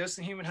the Ghost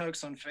and Human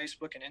Hoax on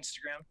Facebook and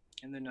Instagram.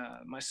 And then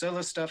my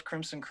solo stuff,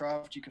 Crimson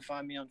Croft, you can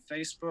find me on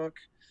Facebook,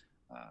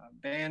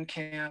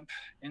 Bandcamp,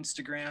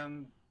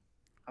 Instagram.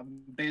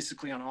 I'm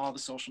basically on all the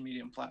social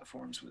media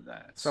platforms with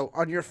that. So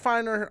on your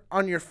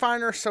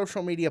finer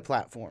social media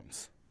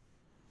platforms.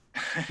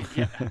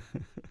 Yeah.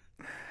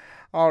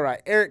 All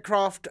right, Eric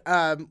Croft,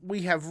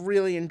 we have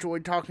really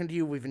enjoyed talking to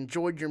you. We've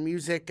enjoyed your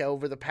music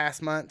over the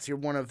past months. You're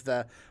one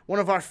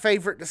of our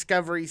favorite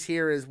discoveries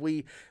here.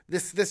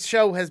 This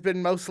show has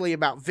been mostly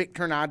about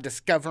Victor and I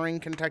discovering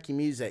Kentucky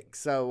music.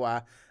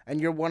 So,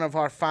 and you're one of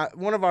our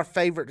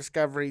favorite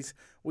discoveries.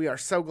 We are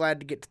so glad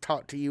to get to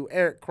talk to you,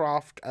 Eric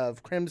Croft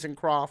of Crimson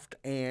Croft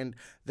and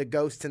the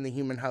Ghost and the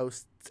Human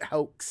Hoax.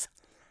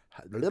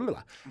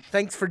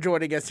 Thanks for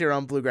joining us here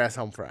on Bluegrass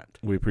Homefront.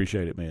 We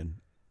appreciate it, man.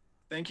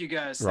 Thank you,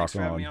 guys. Rock Thanks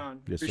for having me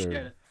on. Yes, Appreciate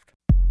sir. it.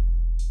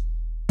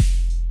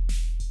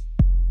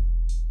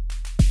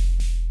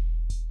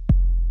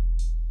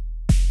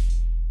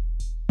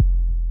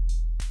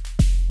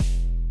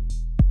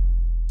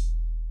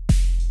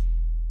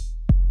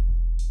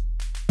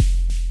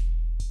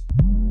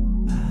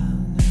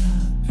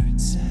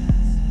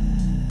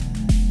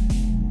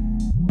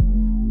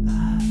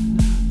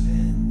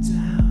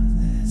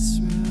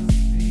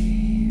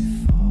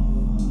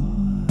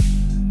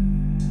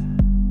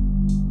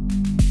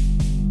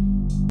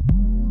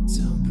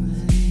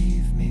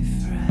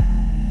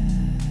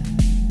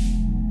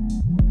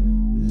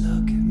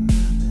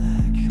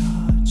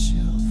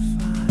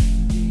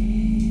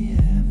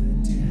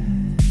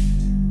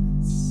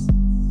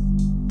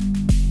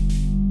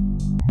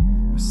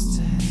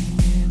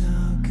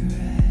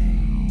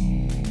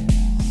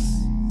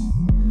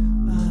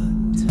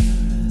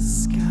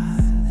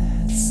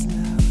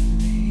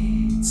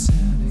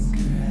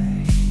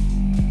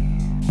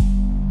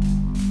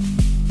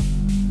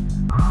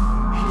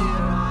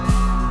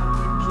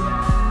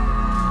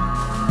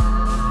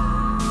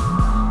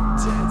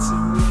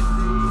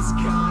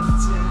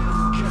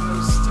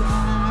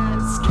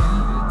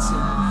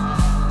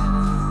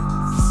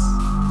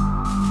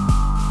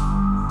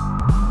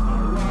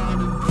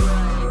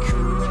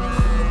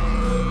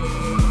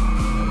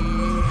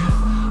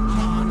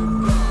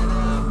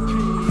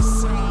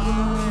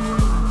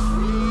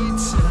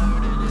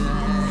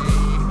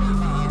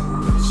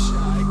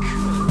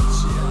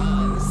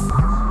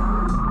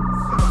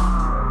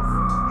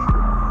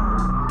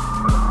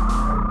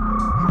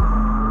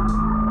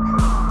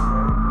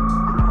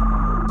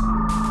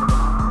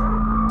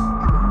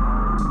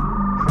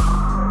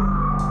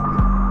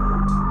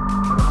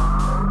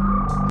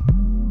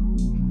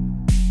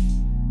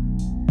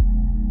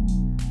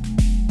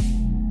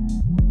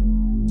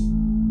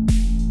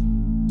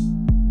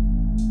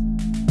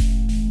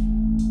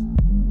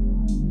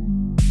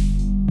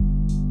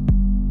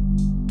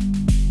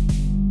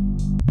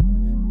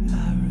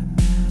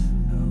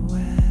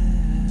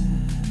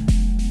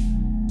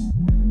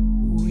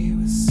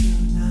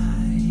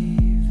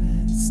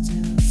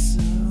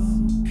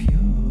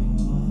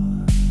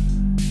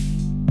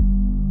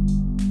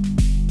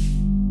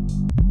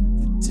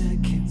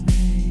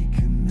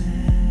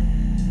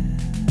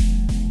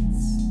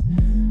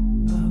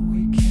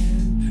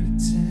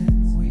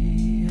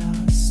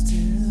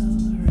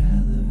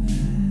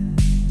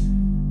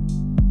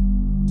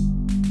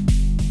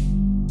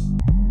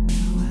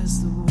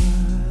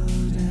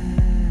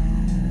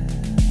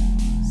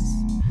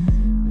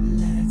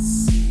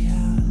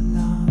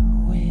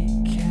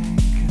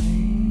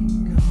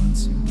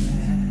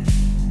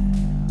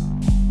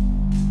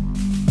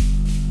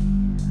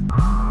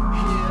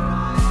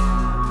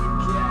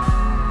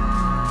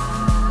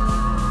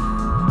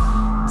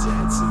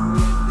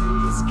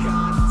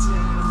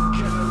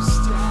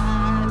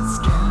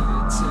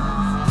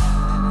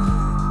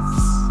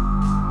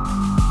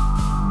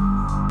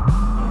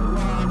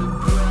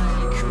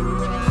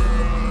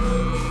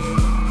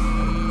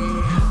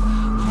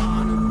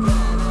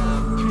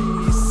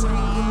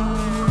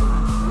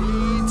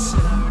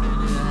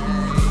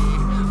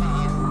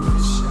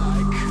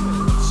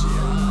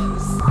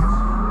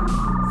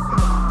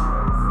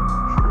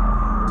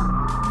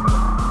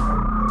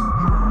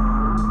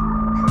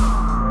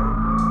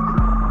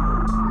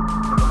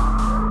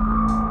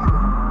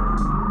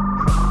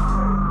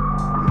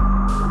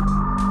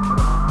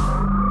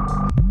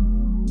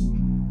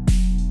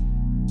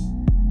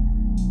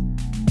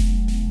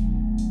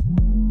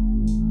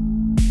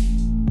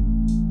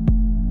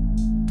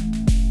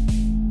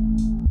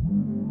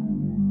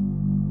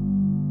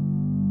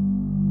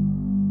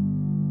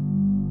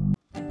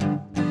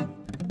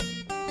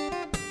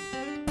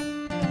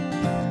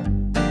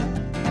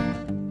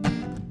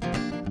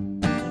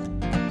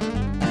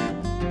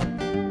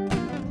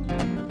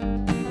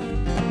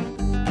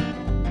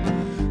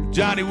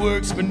 Johnny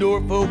works for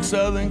Norfolk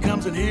Southern,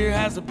 comes in here,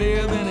 has a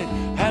beer, then it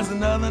has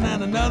another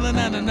and another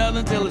and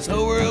another till his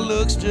whole world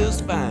looks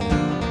just fine.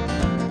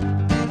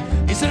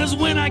 He says,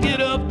 when I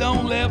get up,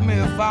 don't let me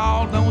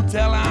fall. Don't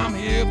tell I'm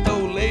here if the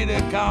old lady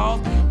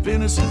calls.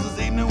 Finishes his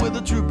evening with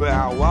a trooper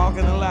out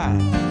walking the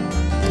line.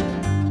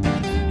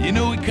 You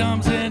know, he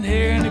comes in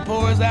here and he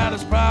pours out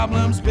his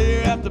problems,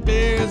 beer after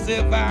beer, as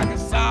if I could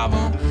solve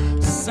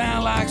them.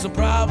 Sound like some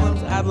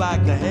problems I'd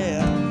like to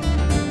have.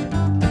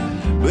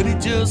 But he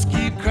just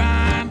keep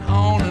crying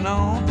on and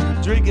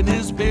on, drinking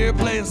his beer,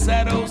 playing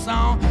sad old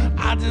song.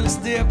 I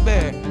just step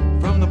back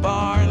from the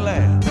bar and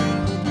laugh.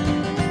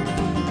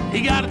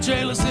 He got a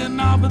trailer sitting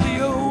off of the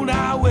old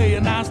highway,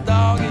 a nice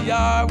doggy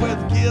yard where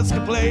the kids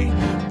can play.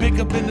 Pick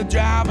up in the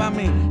drive, I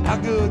mean, how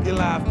good can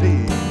life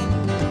be?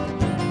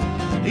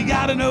 He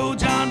got an old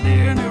John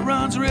Deere and it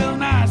runs real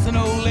nice. An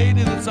old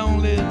lady that's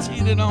only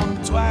cheated on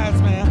him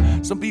twice,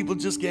 man. Some people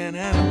just can't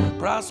handle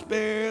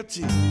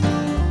prosperity.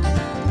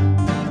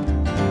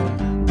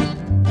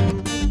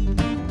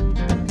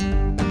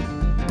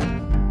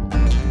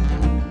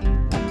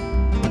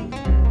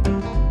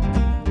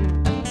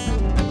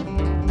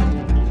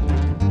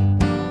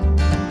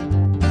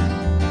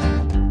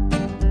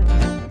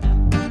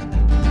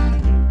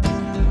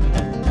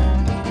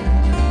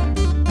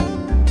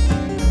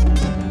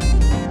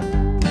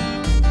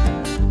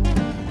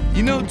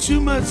 Too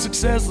much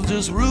success will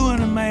just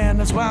ruin a man.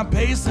 That's why I'm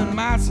pacing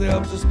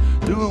myself, just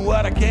doing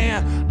what I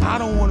can. I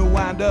don't want to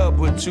wind up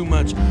with too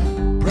much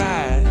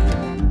pride.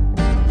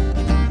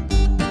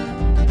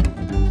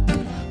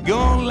 Go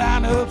on,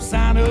 line up,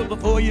 sign up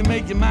before you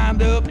make your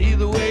mind up.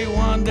 Either way,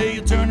 one day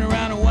you turn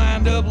around and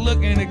wind up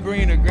looking at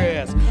greener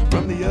grass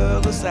from the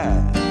other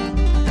side.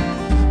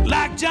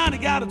 Like Johnny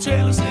got a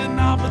trailer sitting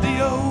off of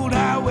the old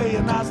highway,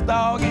 a nice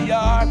doggy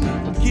yard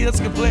where the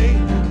kids can play.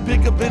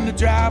 Pick up in the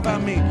drive, I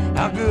mean,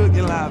 how good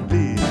can life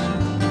be?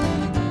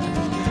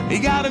 He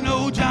got an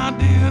old John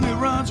Deere and it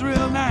runs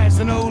real nice.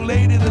 An old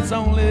lady that's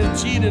only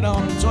cheated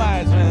on him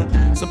twice,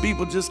 man. Some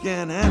people just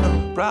can't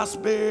handle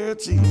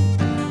prosperity.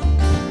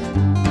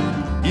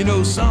 You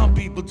know, some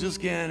people just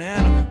can't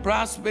handle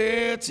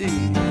prosperity.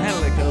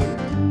 Handle it,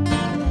 Cody.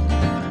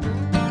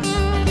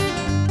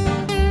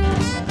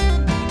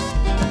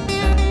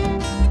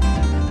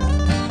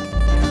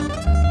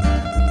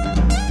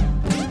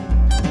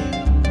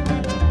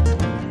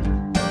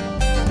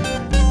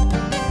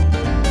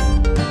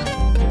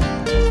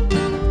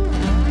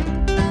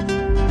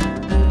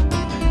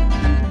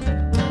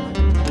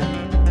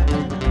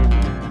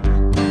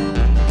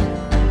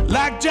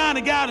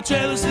 Johnny got a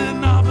trailer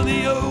sitting off of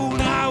the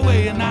old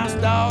highway, a nice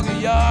doggy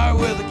yard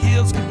where the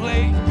kids can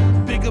play.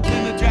 Pick up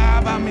in the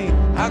drive, I mean,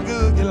 how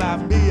good can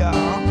life be,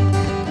 y'all?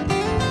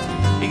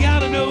 He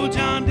got an old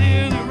John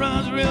Deere and it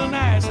runs real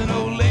nice. An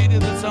old lady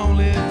that's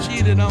only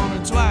cheated on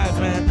her twice,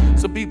 man.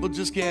 Some people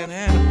just can't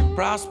handle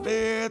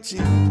prosperity.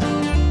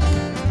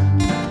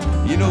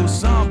 You know,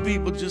 some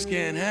people just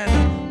can't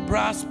handle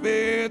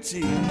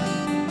prosperity.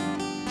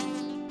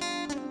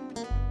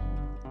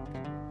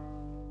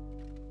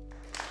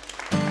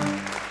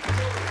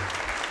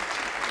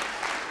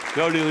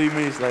 Jody Lee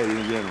Meese, ladies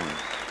and gentlemen.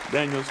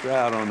 Daniel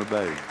Stroud on the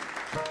bass.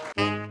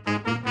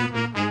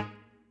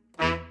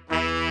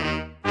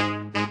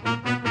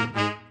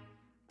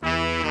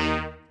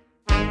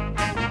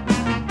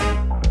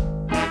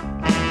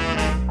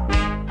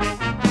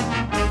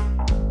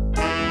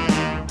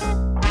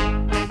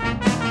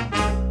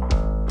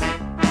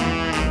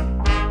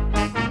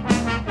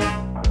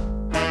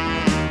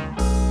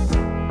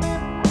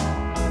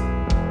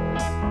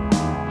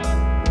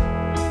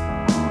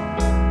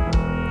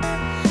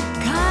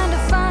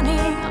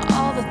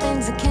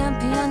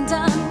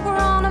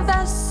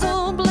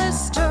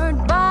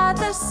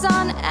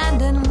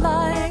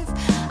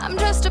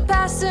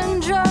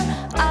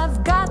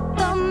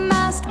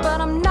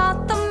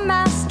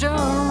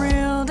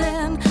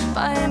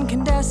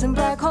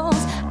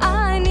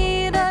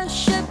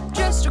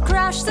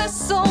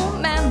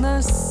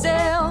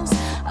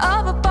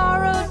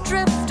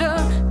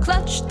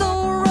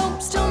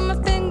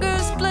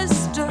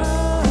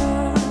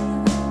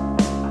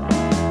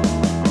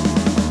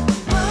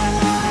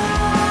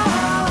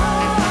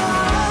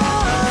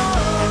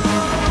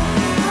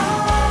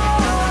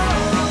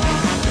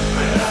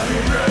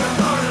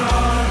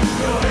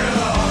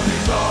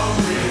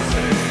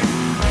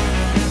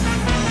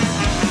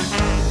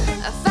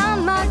 I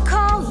found my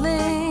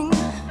calling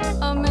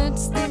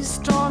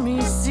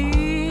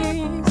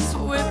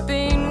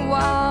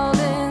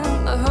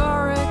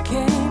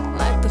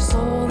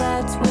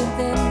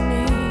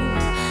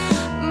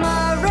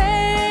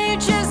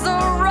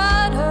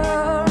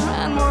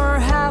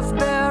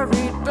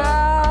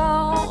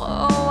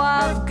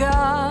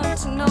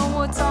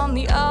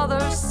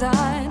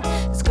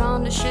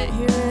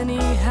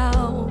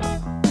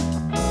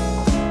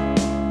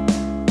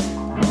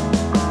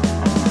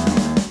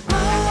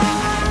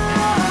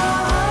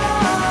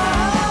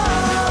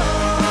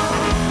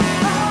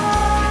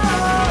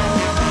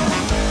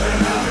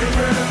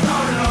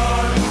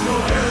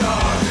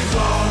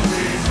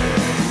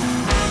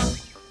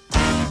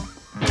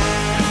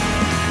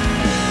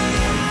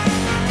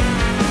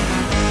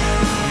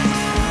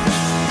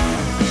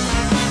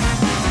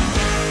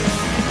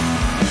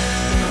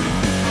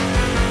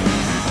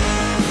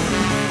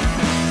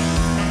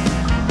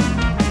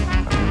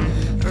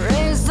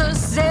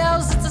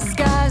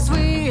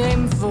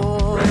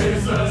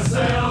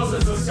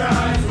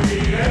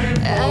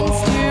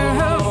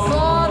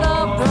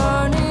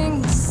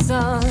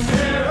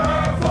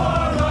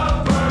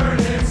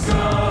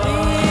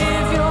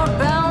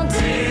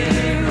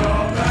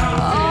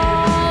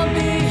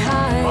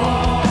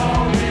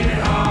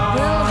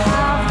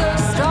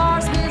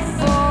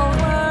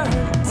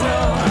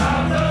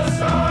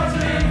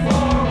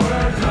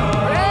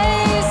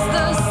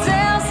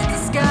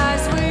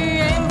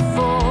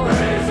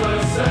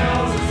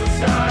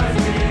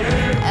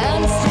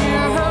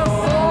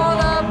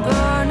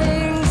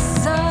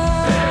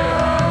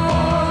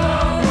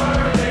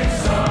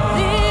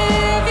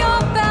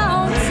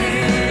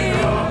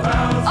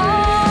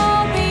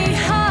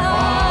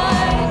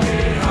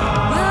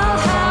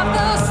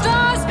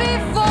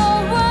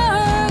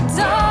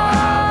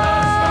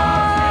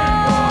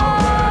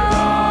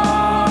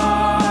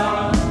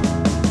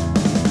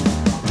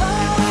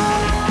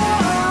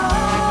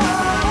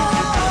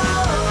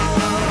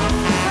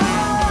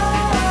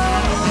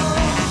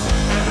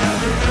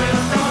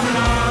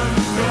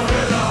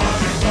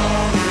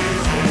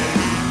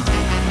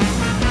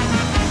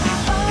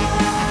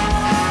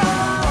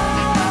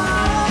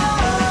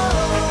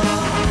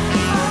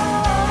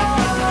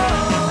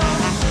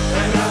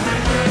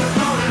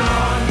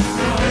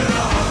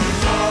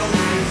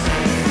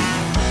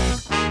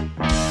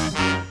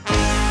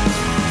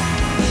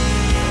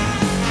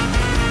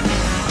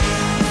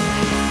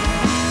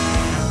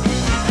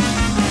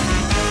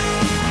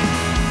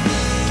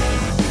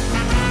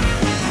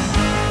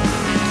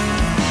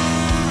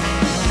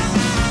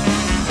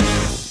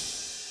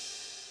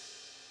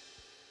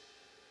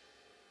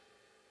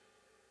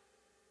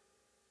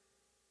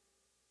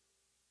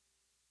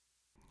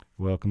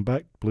Welcome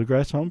back,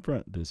 Bluegrass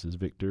Homefront. This is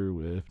Victor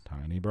with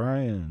Tiny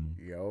Brian.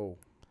 Yo.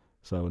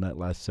 So in that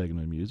last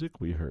segment of music,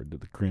 we heard the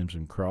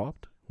Crimson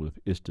Croft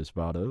with Istis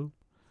Vado,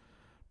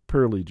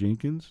 Pearly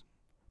Jenkins,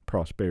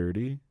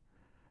 Prosperity,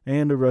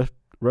 and the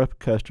Rough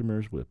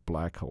Customers with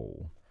Black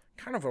Hole.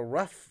 Kind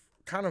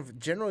of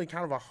generally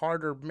a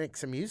harder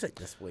mix of music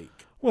this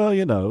week. Well,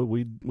 you know,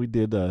 we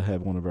did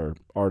have one of our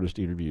artist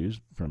interviews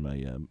from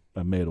a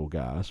metal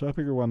guy, so I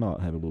figure why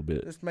not have a little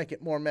bit. Just make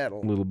it more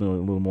metal. A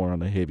little more on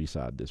the heavy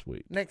side this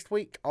week. Next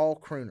week, all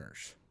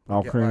crooners.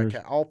 All crooners?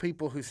 Like, all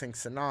people who sing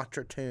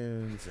Sinatra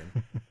tunes.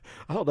 And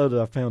I don't know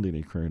that I found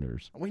any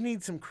crooners. We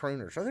need some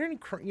crooners. Are there any,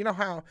 you know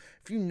how,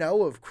 if you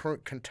know of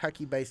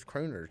Kentucky-based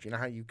crooners, you know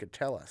how you could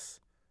tell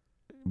us?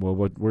 Well,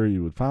 where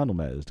you would find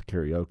them at is the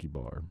karaoke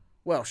bar.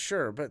 Well,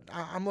 sure, but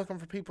I'm looking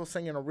for people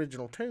singing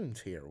original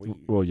tunes here.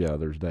 Well, yeah,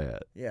 there's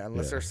that. Yeah,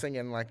 unless they're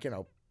singing, like, you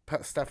know,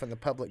 stuff in the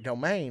public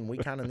domain, we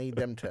kind of need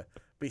them to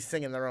be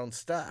singing their own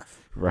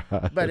stuff.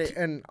 Right. But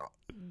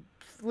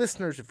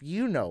listeners, if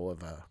you know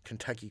of a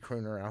Kentucky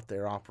crooner out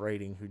there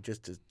operating who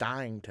just is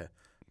dying to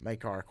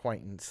make our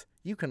acquaintance,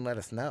 you can let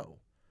us know.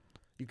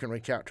 You can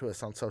reach out to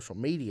us on social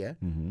media,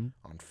 on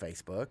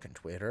Facebook and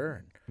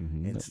Twitter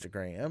and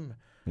Instagram.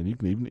 And you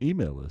can even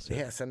email us.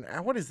 Yes, and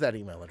what is that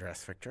email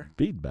address, Victor?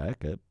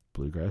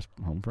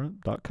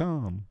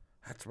 feedback@bluegrasshomefront.com.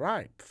 That's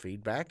right,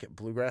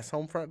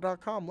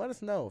 feedback@bluegrasshomefront.com. Let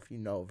us know if you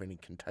know of any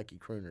Kentucky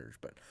crooners.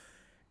 But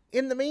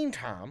in the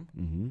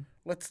meantime,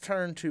 let's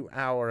turn to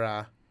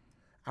our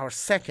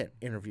second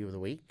interview of the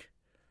week,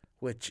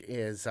 which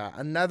is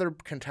another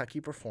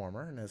Kentucky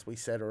performer. And as we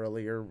said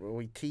earlier,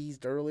 we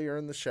teased earlier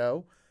in the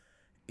show,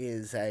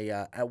 is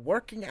a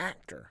working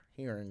actor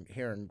here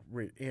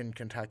in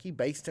Kentucky,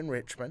 based in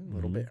Richmond, a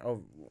little bit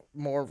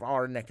more of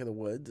our neck of the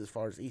woods as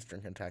far as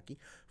eastern Kentucky.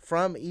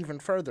 From even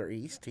further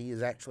east, he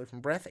is actually from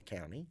Breathitt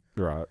County.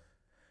 Right.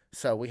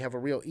 So we have a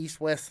real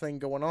east-west thing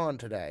going on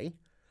today,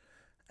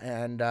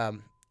 and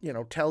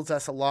tells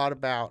us a lot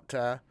about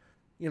the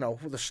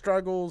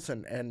struggles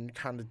and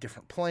kind of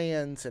different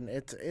plans, and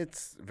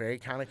it's very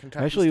kind of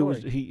Kentucky Actually,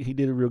 story. He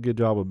did a real good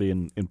job of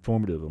being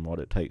informative on what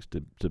it takes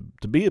to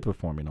be a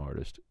performing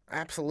artist.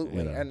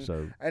 Absolutely,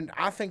 and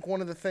I think one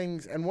of the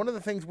things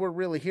we're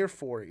really here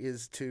for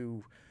is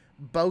to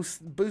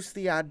boost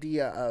the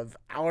idea of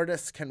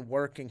artists can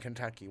work in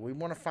Kentucky. We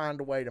want to find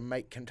a way to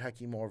make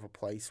Kentucky more of a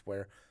place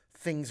where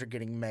things are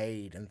getting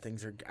made and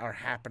things are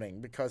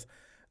happening, because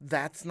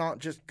that's not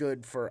just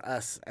good for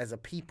us as a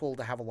people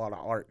to have a lot of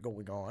art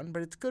going on,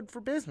 but it's good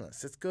for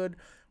business. It's good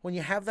when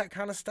you have that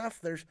kind of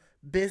stuff. There's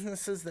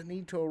businesses that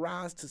need to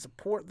arise to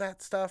support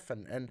that stuff,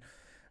 and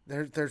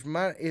there's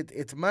money.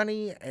 It's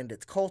money and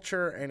it's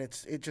culture, and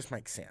it just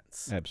makes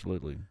sense.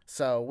 Absolutely.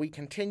 So we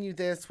continue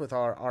this with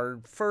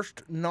our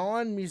first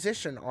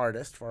non-musician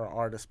artist for our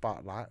artist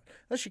spotlight,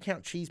 unless you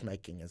count cheese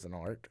making as an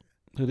art.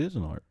 It is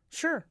an art.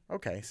 Sure.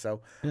 Okay.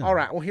 So, All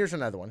right. Well, here's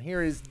another one.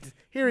 Here is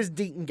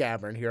Deaton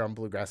Gabbard here on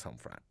Bluegrass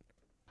Homefront.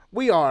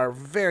 We are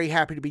very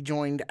happy to be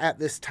joined at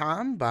this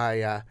time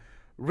by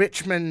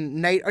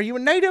Richmond. Are you a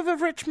native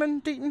of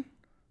Richmond, Deaton?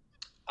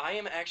 I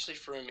am actually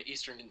from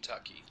Eastern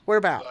Kentucky.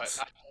 Whereabouts?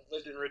 But I've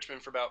lived in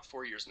Richmond for about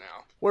 4 years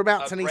now.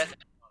 Whereabouts in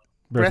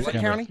Breathitt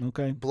County?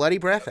 Okay. Bloody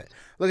Breathitt.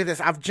 Look at this.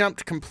 I've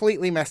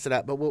completely messed it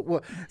up. But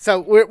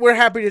we're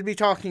happy to be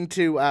talking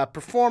to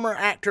performer,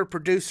 actor,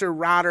 producer,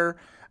 writer,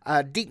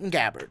 Deaton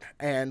Gabbard,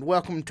 and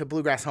welcome to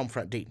Bluegrass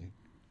Homefront, Deaton.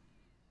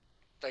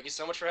 Thank you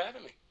so much for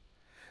having me.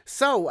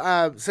 So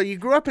you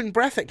grew up in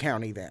Breathitt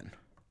County, then?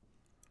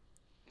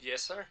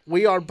 Yes, sir.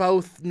 We are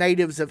both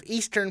natives of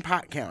Eastern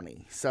Pike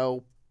County,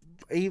 so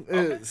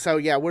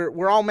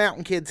we're all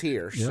mountain kids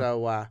here. Yep.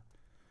 So,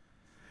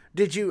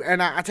 did you?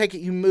 And I take it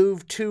you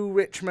moved to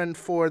Richmond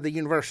for the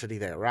university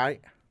there,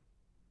 right?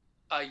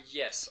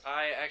 Yes,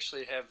 I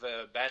actually have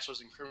a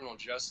bachelor's in criminal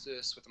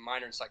justice with a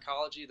minor in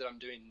psychology that I'm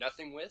doing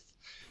nothing with.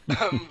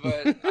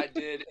 But I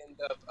did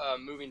end up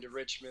moving to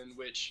Richmond,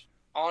 which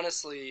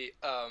honestly,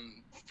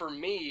 for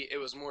me, it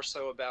was more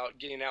so about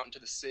getting out into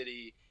the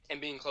city and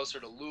being closer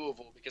to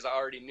Louisville, because I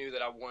already knew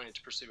that I wanted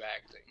to pursue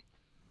acting.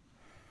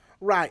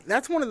 Right.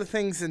 That's one of the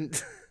things,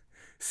 and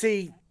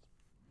see,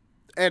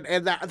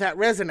 and that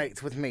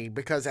resonates with me,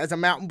 because as a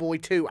mountain boy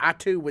too, I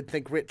too would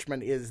think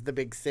Richmond is the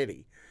big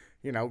city.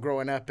 You know,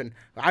 growing up, and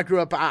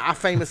I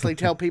famously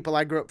tell people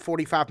I grew up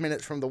 45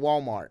 minutes from the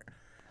Walmart,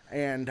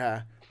 and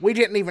we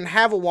didn't even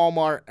have a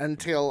Walmart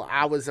until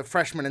I was a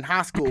freshman in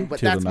high school,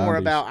 but that's more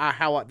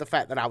about the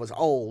fact that I was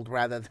old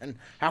rather than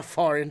how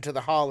far into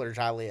the hollers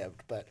I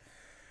lived. But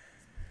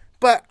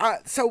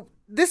so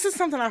this is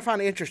something I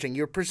find interesting.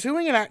 You're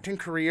pursuing an acting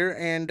career,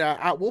 and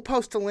we'll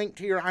post a link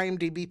to your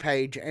IMDb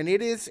page, and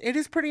it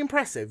is pretty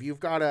impressive. You've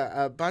got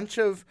a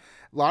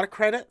lot of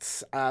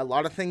credits, a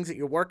lot of things that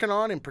you're working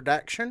on in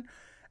production,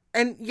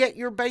 and yet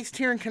you're based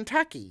here in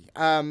Kentucky.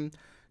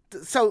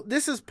 So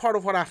this is part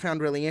of what I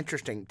found really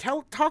interesting.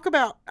 Talk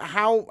about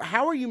how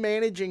are you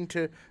managing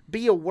to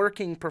be a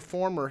working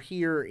performer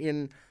here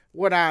in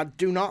what I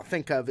do not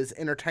think of as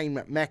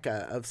entertainment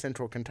mecca of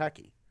Central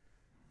Kentucky.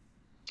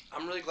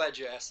 I'm really glad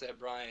you asked that,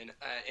 Brian.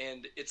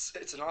 And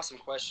it's an awesome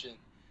question.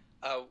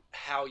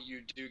 How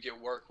you do get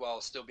work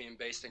while still being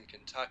based in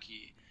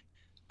Kentucky.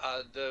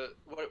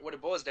 What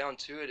it boils down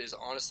to it is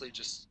honestly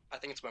just I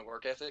think it's my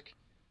work ethic.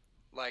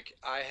 Like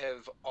I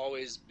have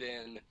always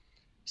been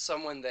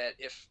someone that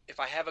if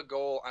I have a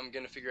goal, I'm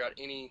going to figure out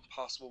any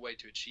possible way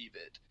to achieve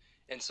it.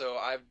 And so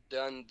I've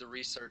done the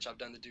research, I've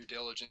done the due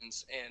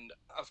diligence, and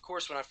of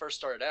course when I first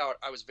started out,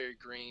 I was very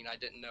green. I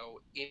didn't know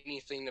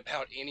anything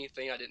about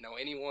anything. I didn't know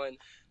anyone.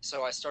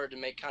 So I started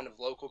to make kind of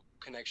local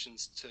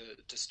connections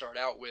to start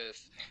out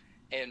with,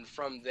 and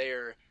from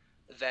there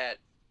that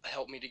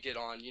helped me to get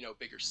on, you know,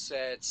 bigger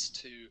sets,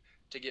 to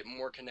get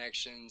more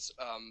connections.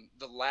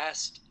 The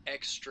last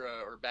extra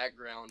or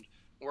background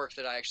work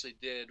that I actually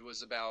did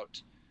was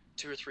about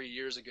 2 or 3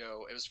 years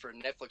ago. It was for a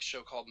Netflix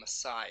show called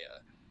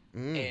Messiah.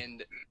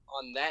 And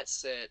on that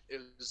set, it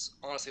was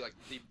honestly like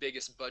the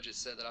biggest budget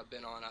set that I've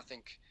been on. I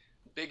think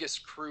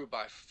biggest crew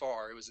by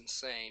far. It was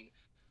insane.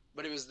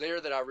 But it was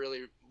there that I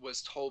really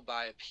was told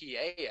by a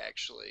PA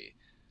actually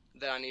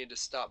that I needed to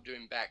stop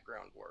doing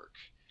background work.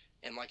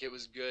 And like it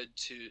was good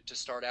to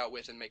start out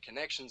with and make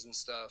connections and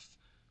stuff.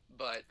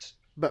 But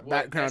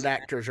background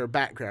actors are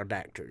background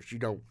actors. You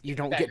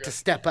don't get to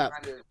step up.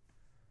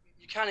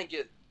 You kind of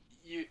get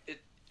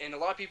and a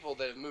lot of people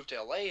that have moved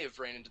to LA have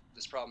ran into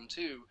this problem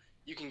too.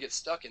 You can get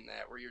stuck in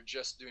that where you're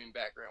just doing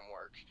background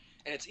work,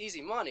 and it's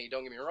easy money.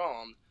 Don't get me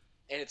wrong,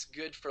 and it's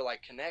good for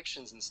like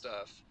connections and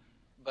stuff.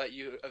 But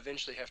you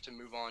eventually have to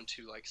move on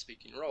to like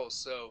speaking roles.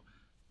 So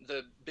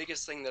the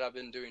biggest thing that I've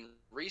been doing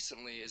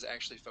recently is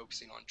actually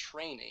focusing on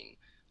training.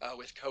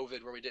 With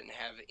COVID, where we didn't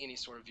have any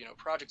sort of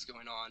projects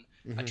going on,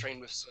 I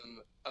trained with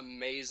some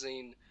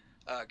amazing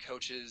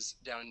coaches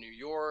down in New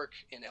York,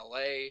 in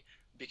LA,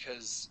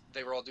 because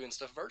they were all doing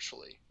stuff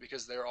virtually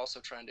because they're also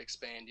trying to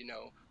expand,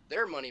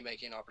 their money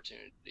making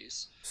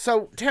opportunities.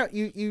 So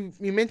you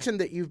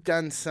mentioned that you've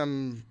done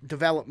some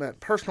development,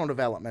 personal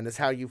development is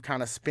how you've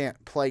kind of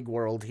spent Plague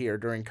World here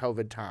during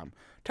COVID time.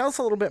 Tell us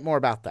a little bit more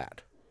about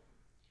that.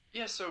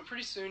 Yeah, so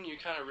pretty soon you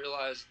kind of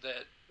realized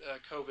that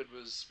COVID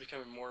was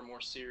becoming more and more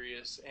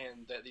serious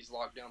and that these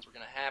lockdowns were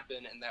going to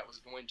happen and that was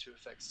going to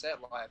affect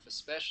set life,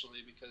 especially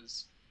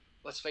because,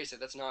 let's face it,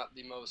 that's not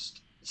the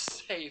most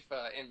safe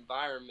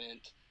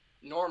environment.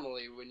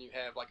 Normally when you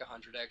have like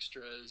 100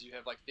 extras, you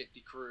have like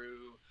 50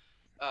 crew,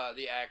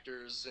 the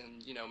actors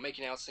and,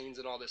 making out scenes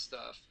and all this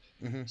stuff.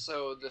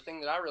 So the thing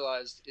that I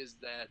realized is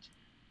that,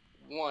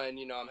 one, I'm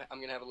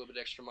going to have a little bit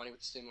extra money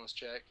with the stimulus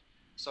check.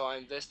 So I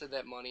invested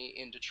that money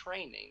into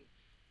training.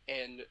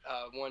 And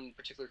one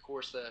particular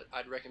course that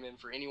I'd recommend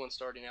for anyone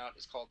starting out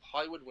is called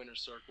Hollywood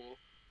Winner's Circle.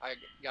 I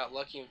got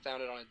lucky and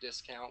found it on a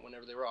discount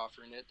whenever they were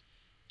offering it.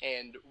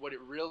 And what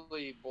it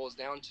really boils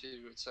down to,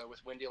 it's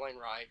with Wendy Elaine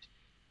Wright,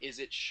 is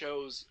it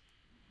shows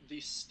the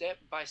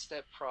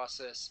step-by-step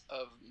process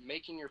of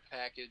making your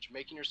package,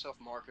 making yourself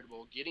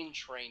marketable, getting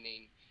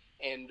training,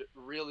 and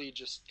really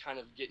just kind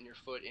of getting your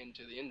foot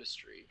into the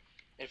industry.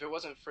 And if it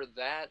wasn't for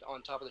that,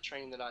 on top of the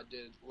training that I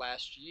did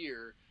last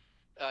year,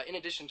 in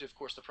addition to, of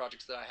course, the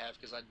projects that I have,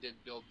 because I did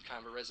build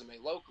kind of a resume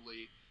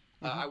locally,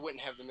 I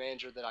wouldn't have the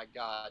manager that I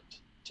got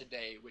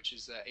today, which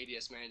is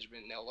ADS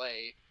Management in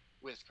LA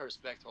with Curtis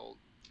Bechtold.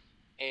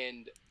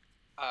 And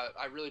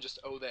I really just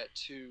owe that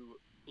to,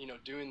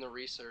 doing the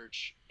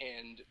research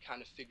and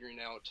kind of figuring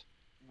out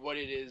what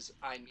it is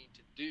I need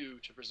to do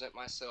to present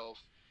myself.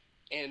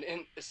 And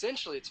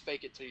essentially, it's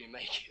fake it till you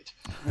make it.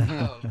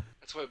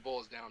 That's what it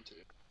boils down to.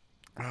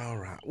 All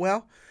right.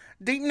 Well,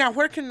 Deaton, now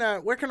where can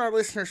our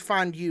listeners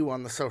find you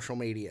on the social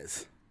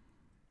medias?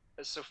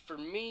 So for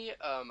me,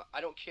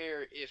 I don't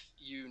care if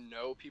you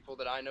know people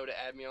that I know to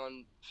add me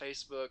on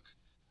Facebook,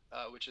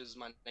 which is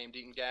my name,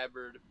 Deaton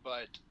Gabbard,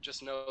 but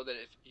just know that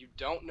if you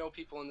don't know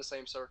people in the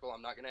same circle,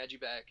 I'm not going to add you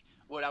back.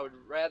 What I would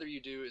rather you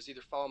do is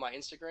either follow my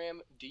Instagram,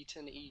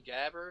 Deaton E.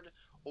 Gabbard,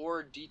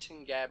 or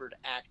Deaton Gabbard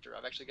Actor.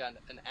 I've actually got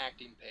an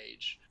acting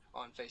page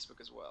on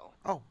Facebook as well.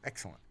 Oh,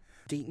 excellent.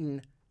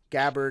 Deaton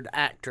Gabbard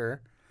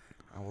Actor.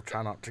 I will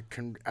try not to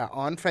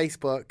on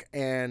Facebook.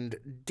 And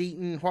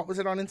Deaton, what was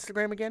it on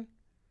Instagram again?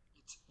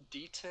 It's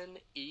Deaton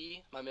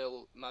E. My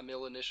middle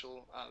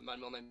initial. My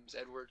middle name is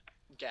Edward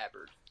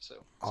Gabbard.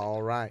 So.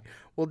 All right.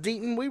 Well,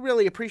 Deaton, we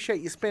really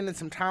appreciate you spending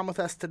some time with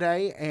us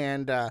today,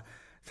 and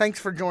thanks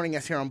for joining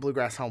us here on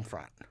Bluegrass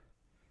Homefront.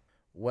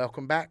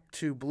 Welcome back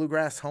to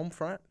Bluegrass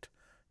Homefront.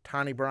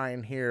 Tiny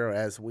Brian here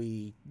as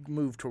we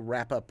move to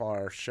wrap up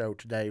our show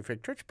today.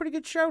 Victor, it's a pretty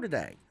good show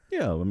today.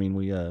 Yeah, I mean,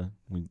 we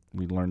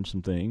learned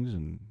some things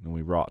and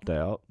we rocked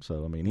out.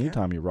 So, I mean,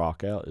 anytime you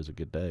rock out is a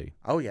good day.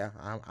 Oh, yeah,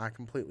 I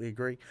completely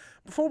agree.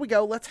 Before we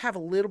go, let's have a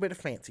little bit of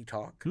fancy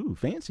talk. Ooh,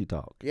 fancy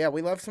talk. Yeah,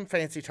 we love some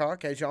fancy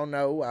talk. As y'all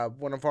know,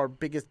 one of our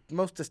biggest,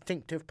 most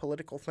distinctive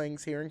political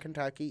things here in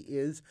Kentucky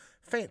is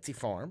Fancy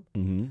Farm.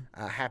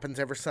 Happens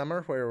every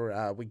summer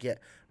where we get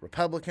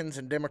Republicans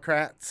and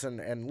Democrats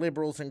and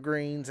liberals and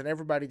Greens and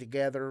everybody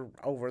together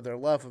over their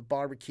love of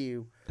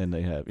barbecue. And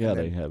they have,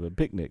 they have a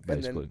picnic,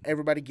 basically. And then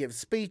everybody give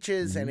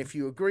speeches, and if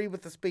you agree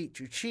with the speech,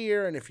 you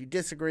cheer, and if you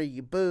disagree,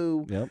 you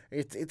boo. Yep.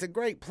 It's a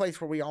great place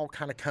where we all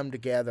kind of come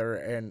together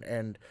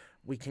and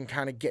we can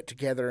kind of get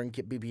together and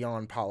be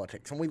beyond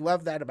politics. And we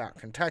love that about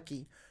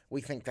Kentucky.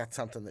 We think that's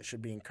something that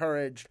should be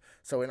encouraged.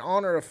 So in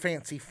honor of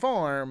Fancy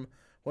Farm,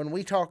 when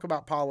we talk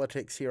about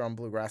politics here on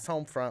Bluegrass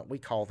Homefront, we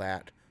call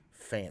that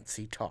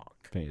Fancy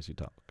Talk. Fancy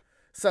Talk.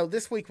 So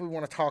this week we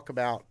want to talk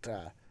about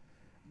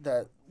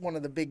the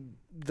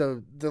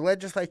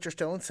legislature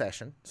still in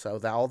session. So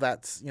all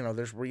that's,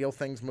 there's real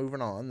things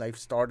moving on. They've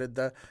started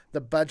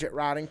the budget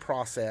writing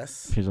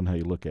process. Depends on how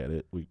you look at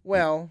it.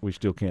 We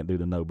still can't do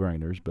the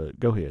no-brainers, but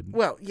go ahead.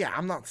 Well, yeah,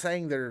 I'm not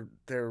saying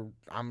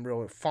I'm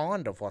really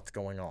fond of what's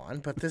going on,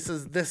 but this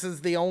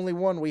is the only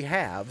one we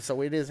have,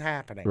 so it is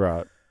happening.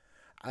 Right.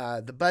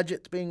 The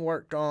budget's being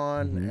worked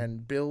on,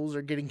 and bills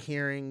are getting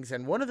hearings.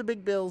 And one of the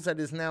big bills that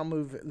is now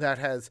that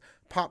has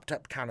popped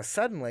up kind of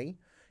suddenly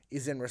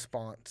is in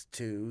response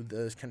to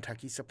the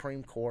Kentucky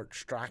Supreme Court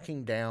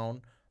striking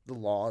down the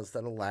laws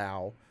that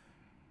allow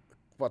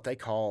what they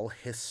call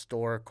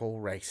historical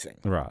racing.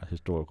 Right,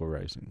 historical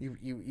racing.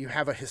 You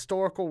have a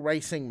historical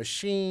racing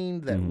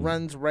machine that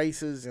runs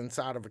races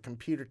inside of a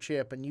computer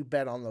chip, and you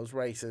bet on those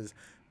races,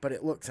 but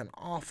it looks an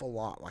awful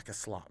lot like a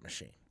slot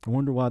machine. I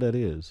wonder why that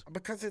is.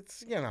 Because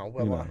it's,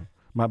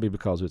 might be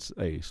because it's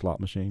a slot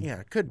machine.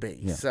 Yeah, it could be.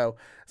 Yeah.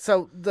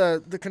 So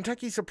the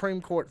Kentucky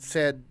Supreme Court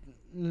said,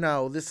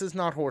 no, this is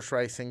not horse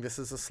racing. This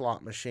is a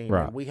slot machine.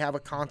 Right. We have a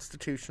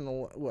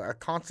constitutional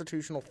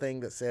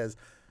thing that says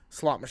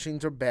slot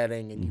machines are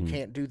betting, and you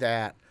can't do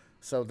that.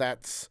 So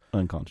that's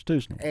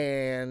unconstitutional.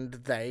 And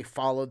they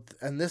followed,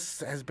 and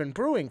this has been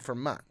brewing for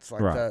months.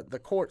 Like the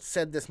court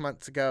said this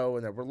months ago,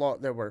 and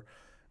there were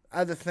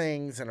other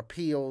things and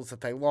appeals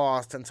that they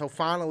lost, and so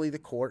finally the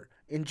court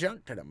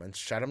injuncted them and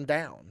shut them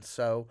down.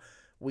 So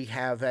we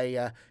have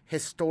a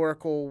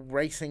historical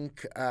racing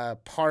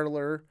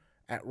parlor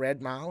at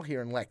Red Mile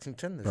here in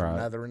Lexington. There's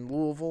another in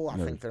Louisville. I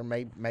think there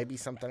may be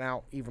something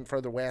out even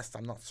further west.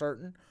 I'm not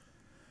certain.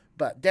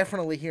 But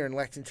definitely here in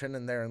Lexington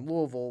and there in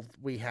Louisville,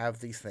 we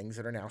have these things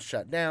that are now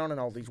shut down and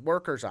all these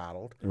workers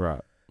idled.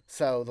 Right.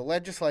 So the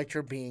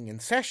legislature, being in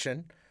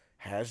session,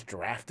 has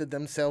drafted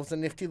themselves a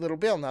nifty little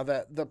bill. Now,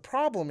 the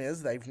problem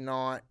is they've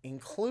not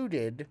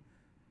included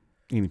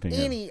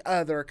any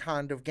other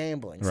kind of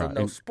gambling. Right.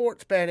 So no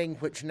sports betting,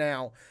 which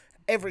now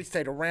every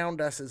state around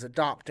us is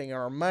adopting.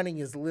 Our money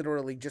is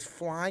literally just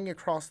flying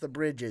across the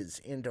bridges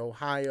into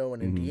Ohio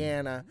and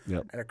Indiana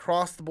and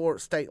across the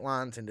state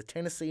lines into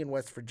Tennessee and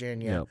West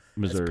Virginia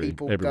Missouri, as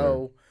people everywhere.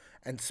 go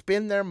and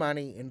spend their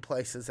money in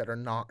places that are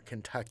not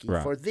Kentucky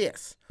for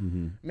this.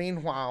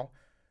 Meanwhile,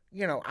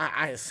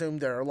 I assume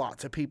there are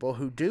lots of people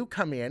who do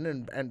come in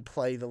and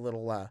play the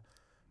little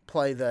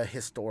play the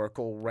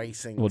historical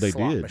racing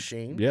slot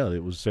machine. Yeah,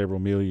 it was several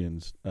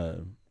millions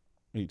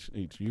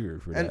each year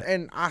for that.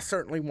 And I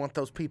certainly want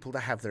those people to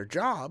have their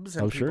jobs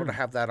and people to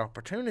have that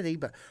opportunity.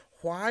 But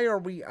why are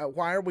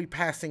we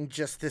passing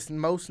just this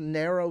most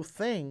narrow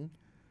thing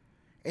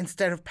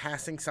instead of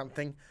passing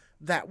something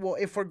that, well,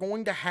 if we're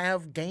going to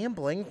have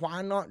gambling,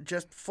 why not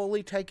just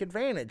fully take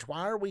advantage?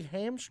 Why are we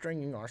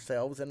hamstringing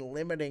ourselves and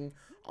limiting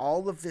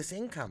all of this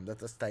income that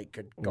the state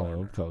could garner?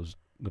 Well, because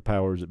the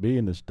powers that be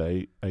in the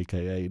state,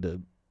 a.k.a.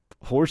 the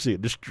horse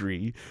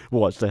industry,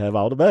 wants to have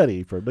all the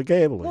money for the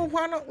gambling. Well,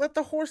 why not let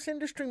the horse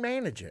industry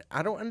manage it?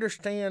 I don't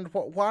understand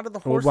why do the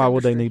horse why industry...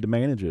 would they need to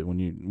manage it when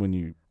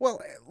you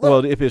Well,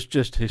 if it's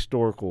just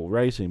historical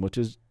racing, which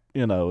is,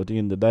 at the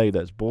end of the day,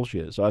 that's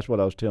bullshit. So that's what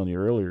I was telling you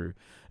earlier.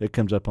 It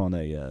comes up on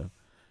a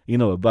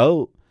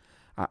vote.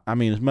 I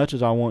mean, as much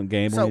as I want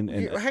gambling,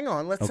 hang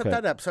on, let's set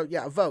that up. So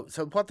a vote.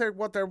 So what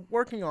they're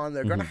working on,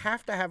 they're going to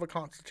have a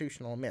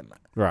constitutional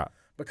amendment, right?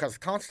 Because the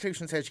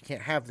Constitution says you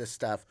can't have this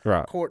stuff.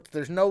 Right.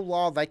 There's no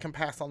law they can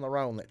pass on their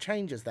own that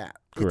changes that.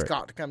 Correct. It's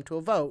got to come to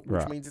a vote,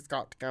 which means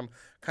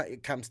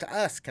it comes to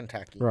us,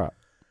 Kentucky. Right.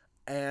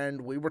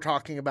 And we were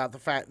talking about the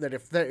fact that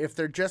if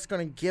they're just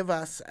going to give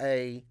us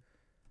a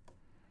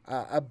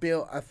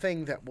bill, a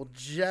thing that will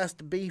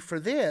just be for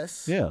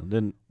this,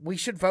 then we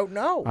should vote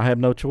no. I have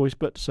no choice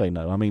but to say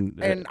no. I mean,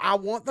 and I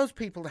want those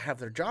people to have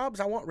their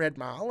jobs. I want Red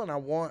Mile, and I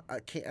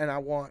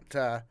want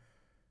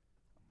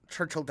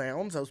Churchill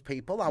Downs. Those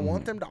people, I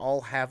want them to all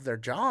have their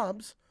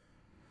jobs.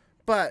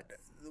 But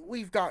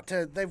they've got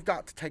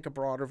to take a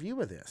broader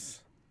view of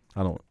this.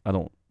 I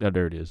don't.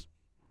 There it is.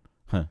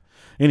 Huh.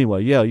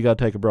 Anyway, you got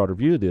to take a broader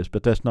view of this,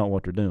 but that's not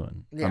what they're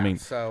doing. Yeah, I mean,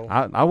 so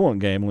I want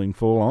gambling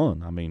full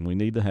on. I mean, we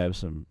need to have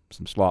some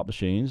slot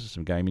machines,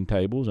 some gaming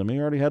tables. I mean,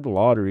 we already had the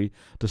lottery.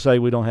 To say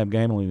we don't have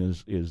gambling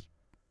is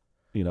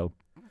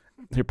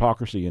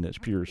hypocrisy in its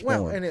purest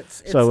form. Well, and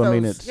it's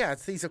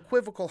these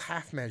equivocal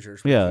half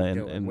measures.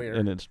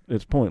 And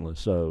it's pointless.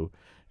 So,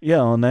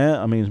 on that,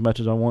 I mean, as much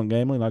as I want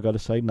gambling, I got to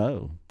say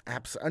no.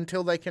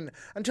 Until they can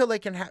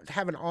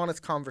have an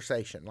honest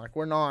conversation. Like,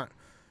 we're not.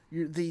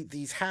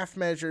 These half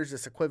measures,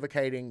 this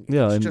equivocating,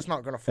 it's just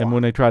not going to fly. And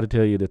when they try to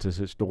tell you that this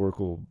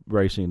historical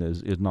racing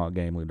is not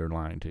gambling, they're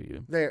lying to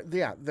you.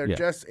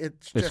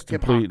 It's just complete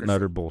hypocrisy. and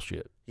utter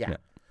bullshit. Yeah.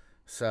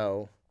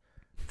 So,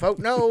 Vote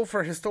no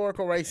for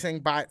historical racing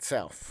by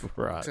itself.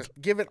 Right. Just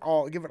give it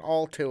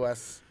all to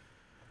us.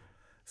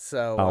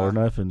 So all or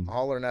nothing.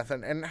 All or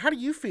nothing. And how do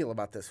you feel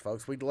about this,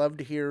 folks? We'd love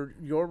to hear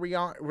your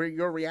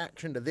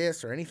reaction to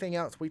this or anything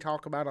else we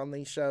talk about on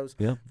these shows.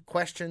 Yeah.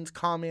 Questions,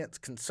 comments,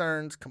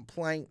 concerns,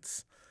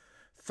 complaints,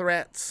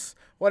 threats,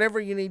 whatever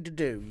you need to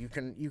do. You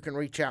can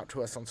reach out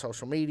to us on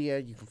social media.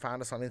 You can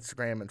find us on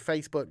Instagram and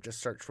Facebook. Just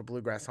search for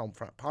Bluegrass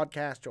Homefront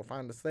Podcast. You'll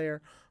find us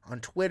there. On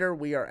Twitter,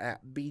 we are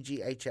at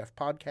BGHF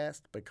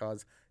Podcast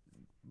because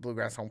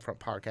Bluegrass Homefront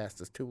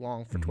Podcast is too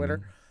long for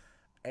Twitter.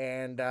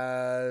 And,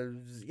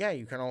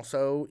 you can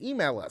also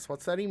email us.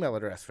 What's that email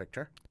address,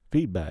 Victor?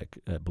 Feedback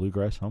at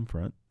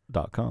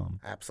bluegrasshomefront.com.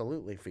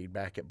 Absolutely.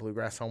 Feedback at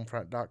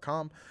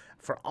bluegrasshomefront.com.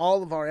 For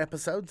all of our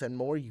episodes and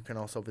more, you can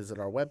also visit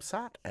our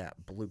website at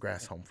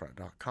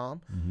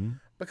bluegrasshomefront.com.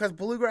 Because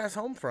Bluegrass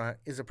Homefront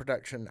is a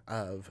production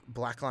of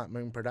Blacklight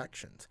Moon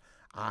Productions.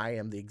 I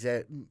am the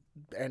exec,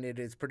 and it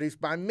is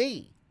produced by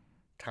me,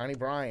 Tiny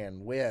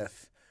Brian,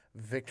 with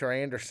Victor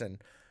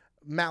Anderson.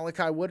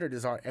 Malachi Woodard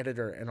is our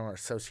editor and our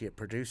associate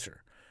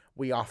producer.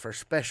 We offer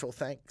special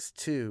thanks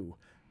to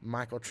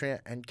Michael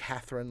Trent and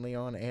Catherine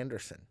Leon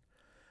Anderson.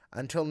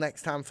 Until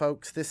next time,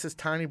 folks, this is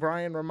Tiny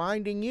Brian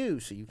reminding you,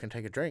 so you can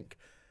take a drink,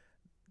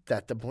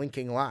 that the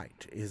blinking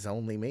light is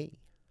only me.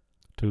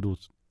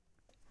 Toodles.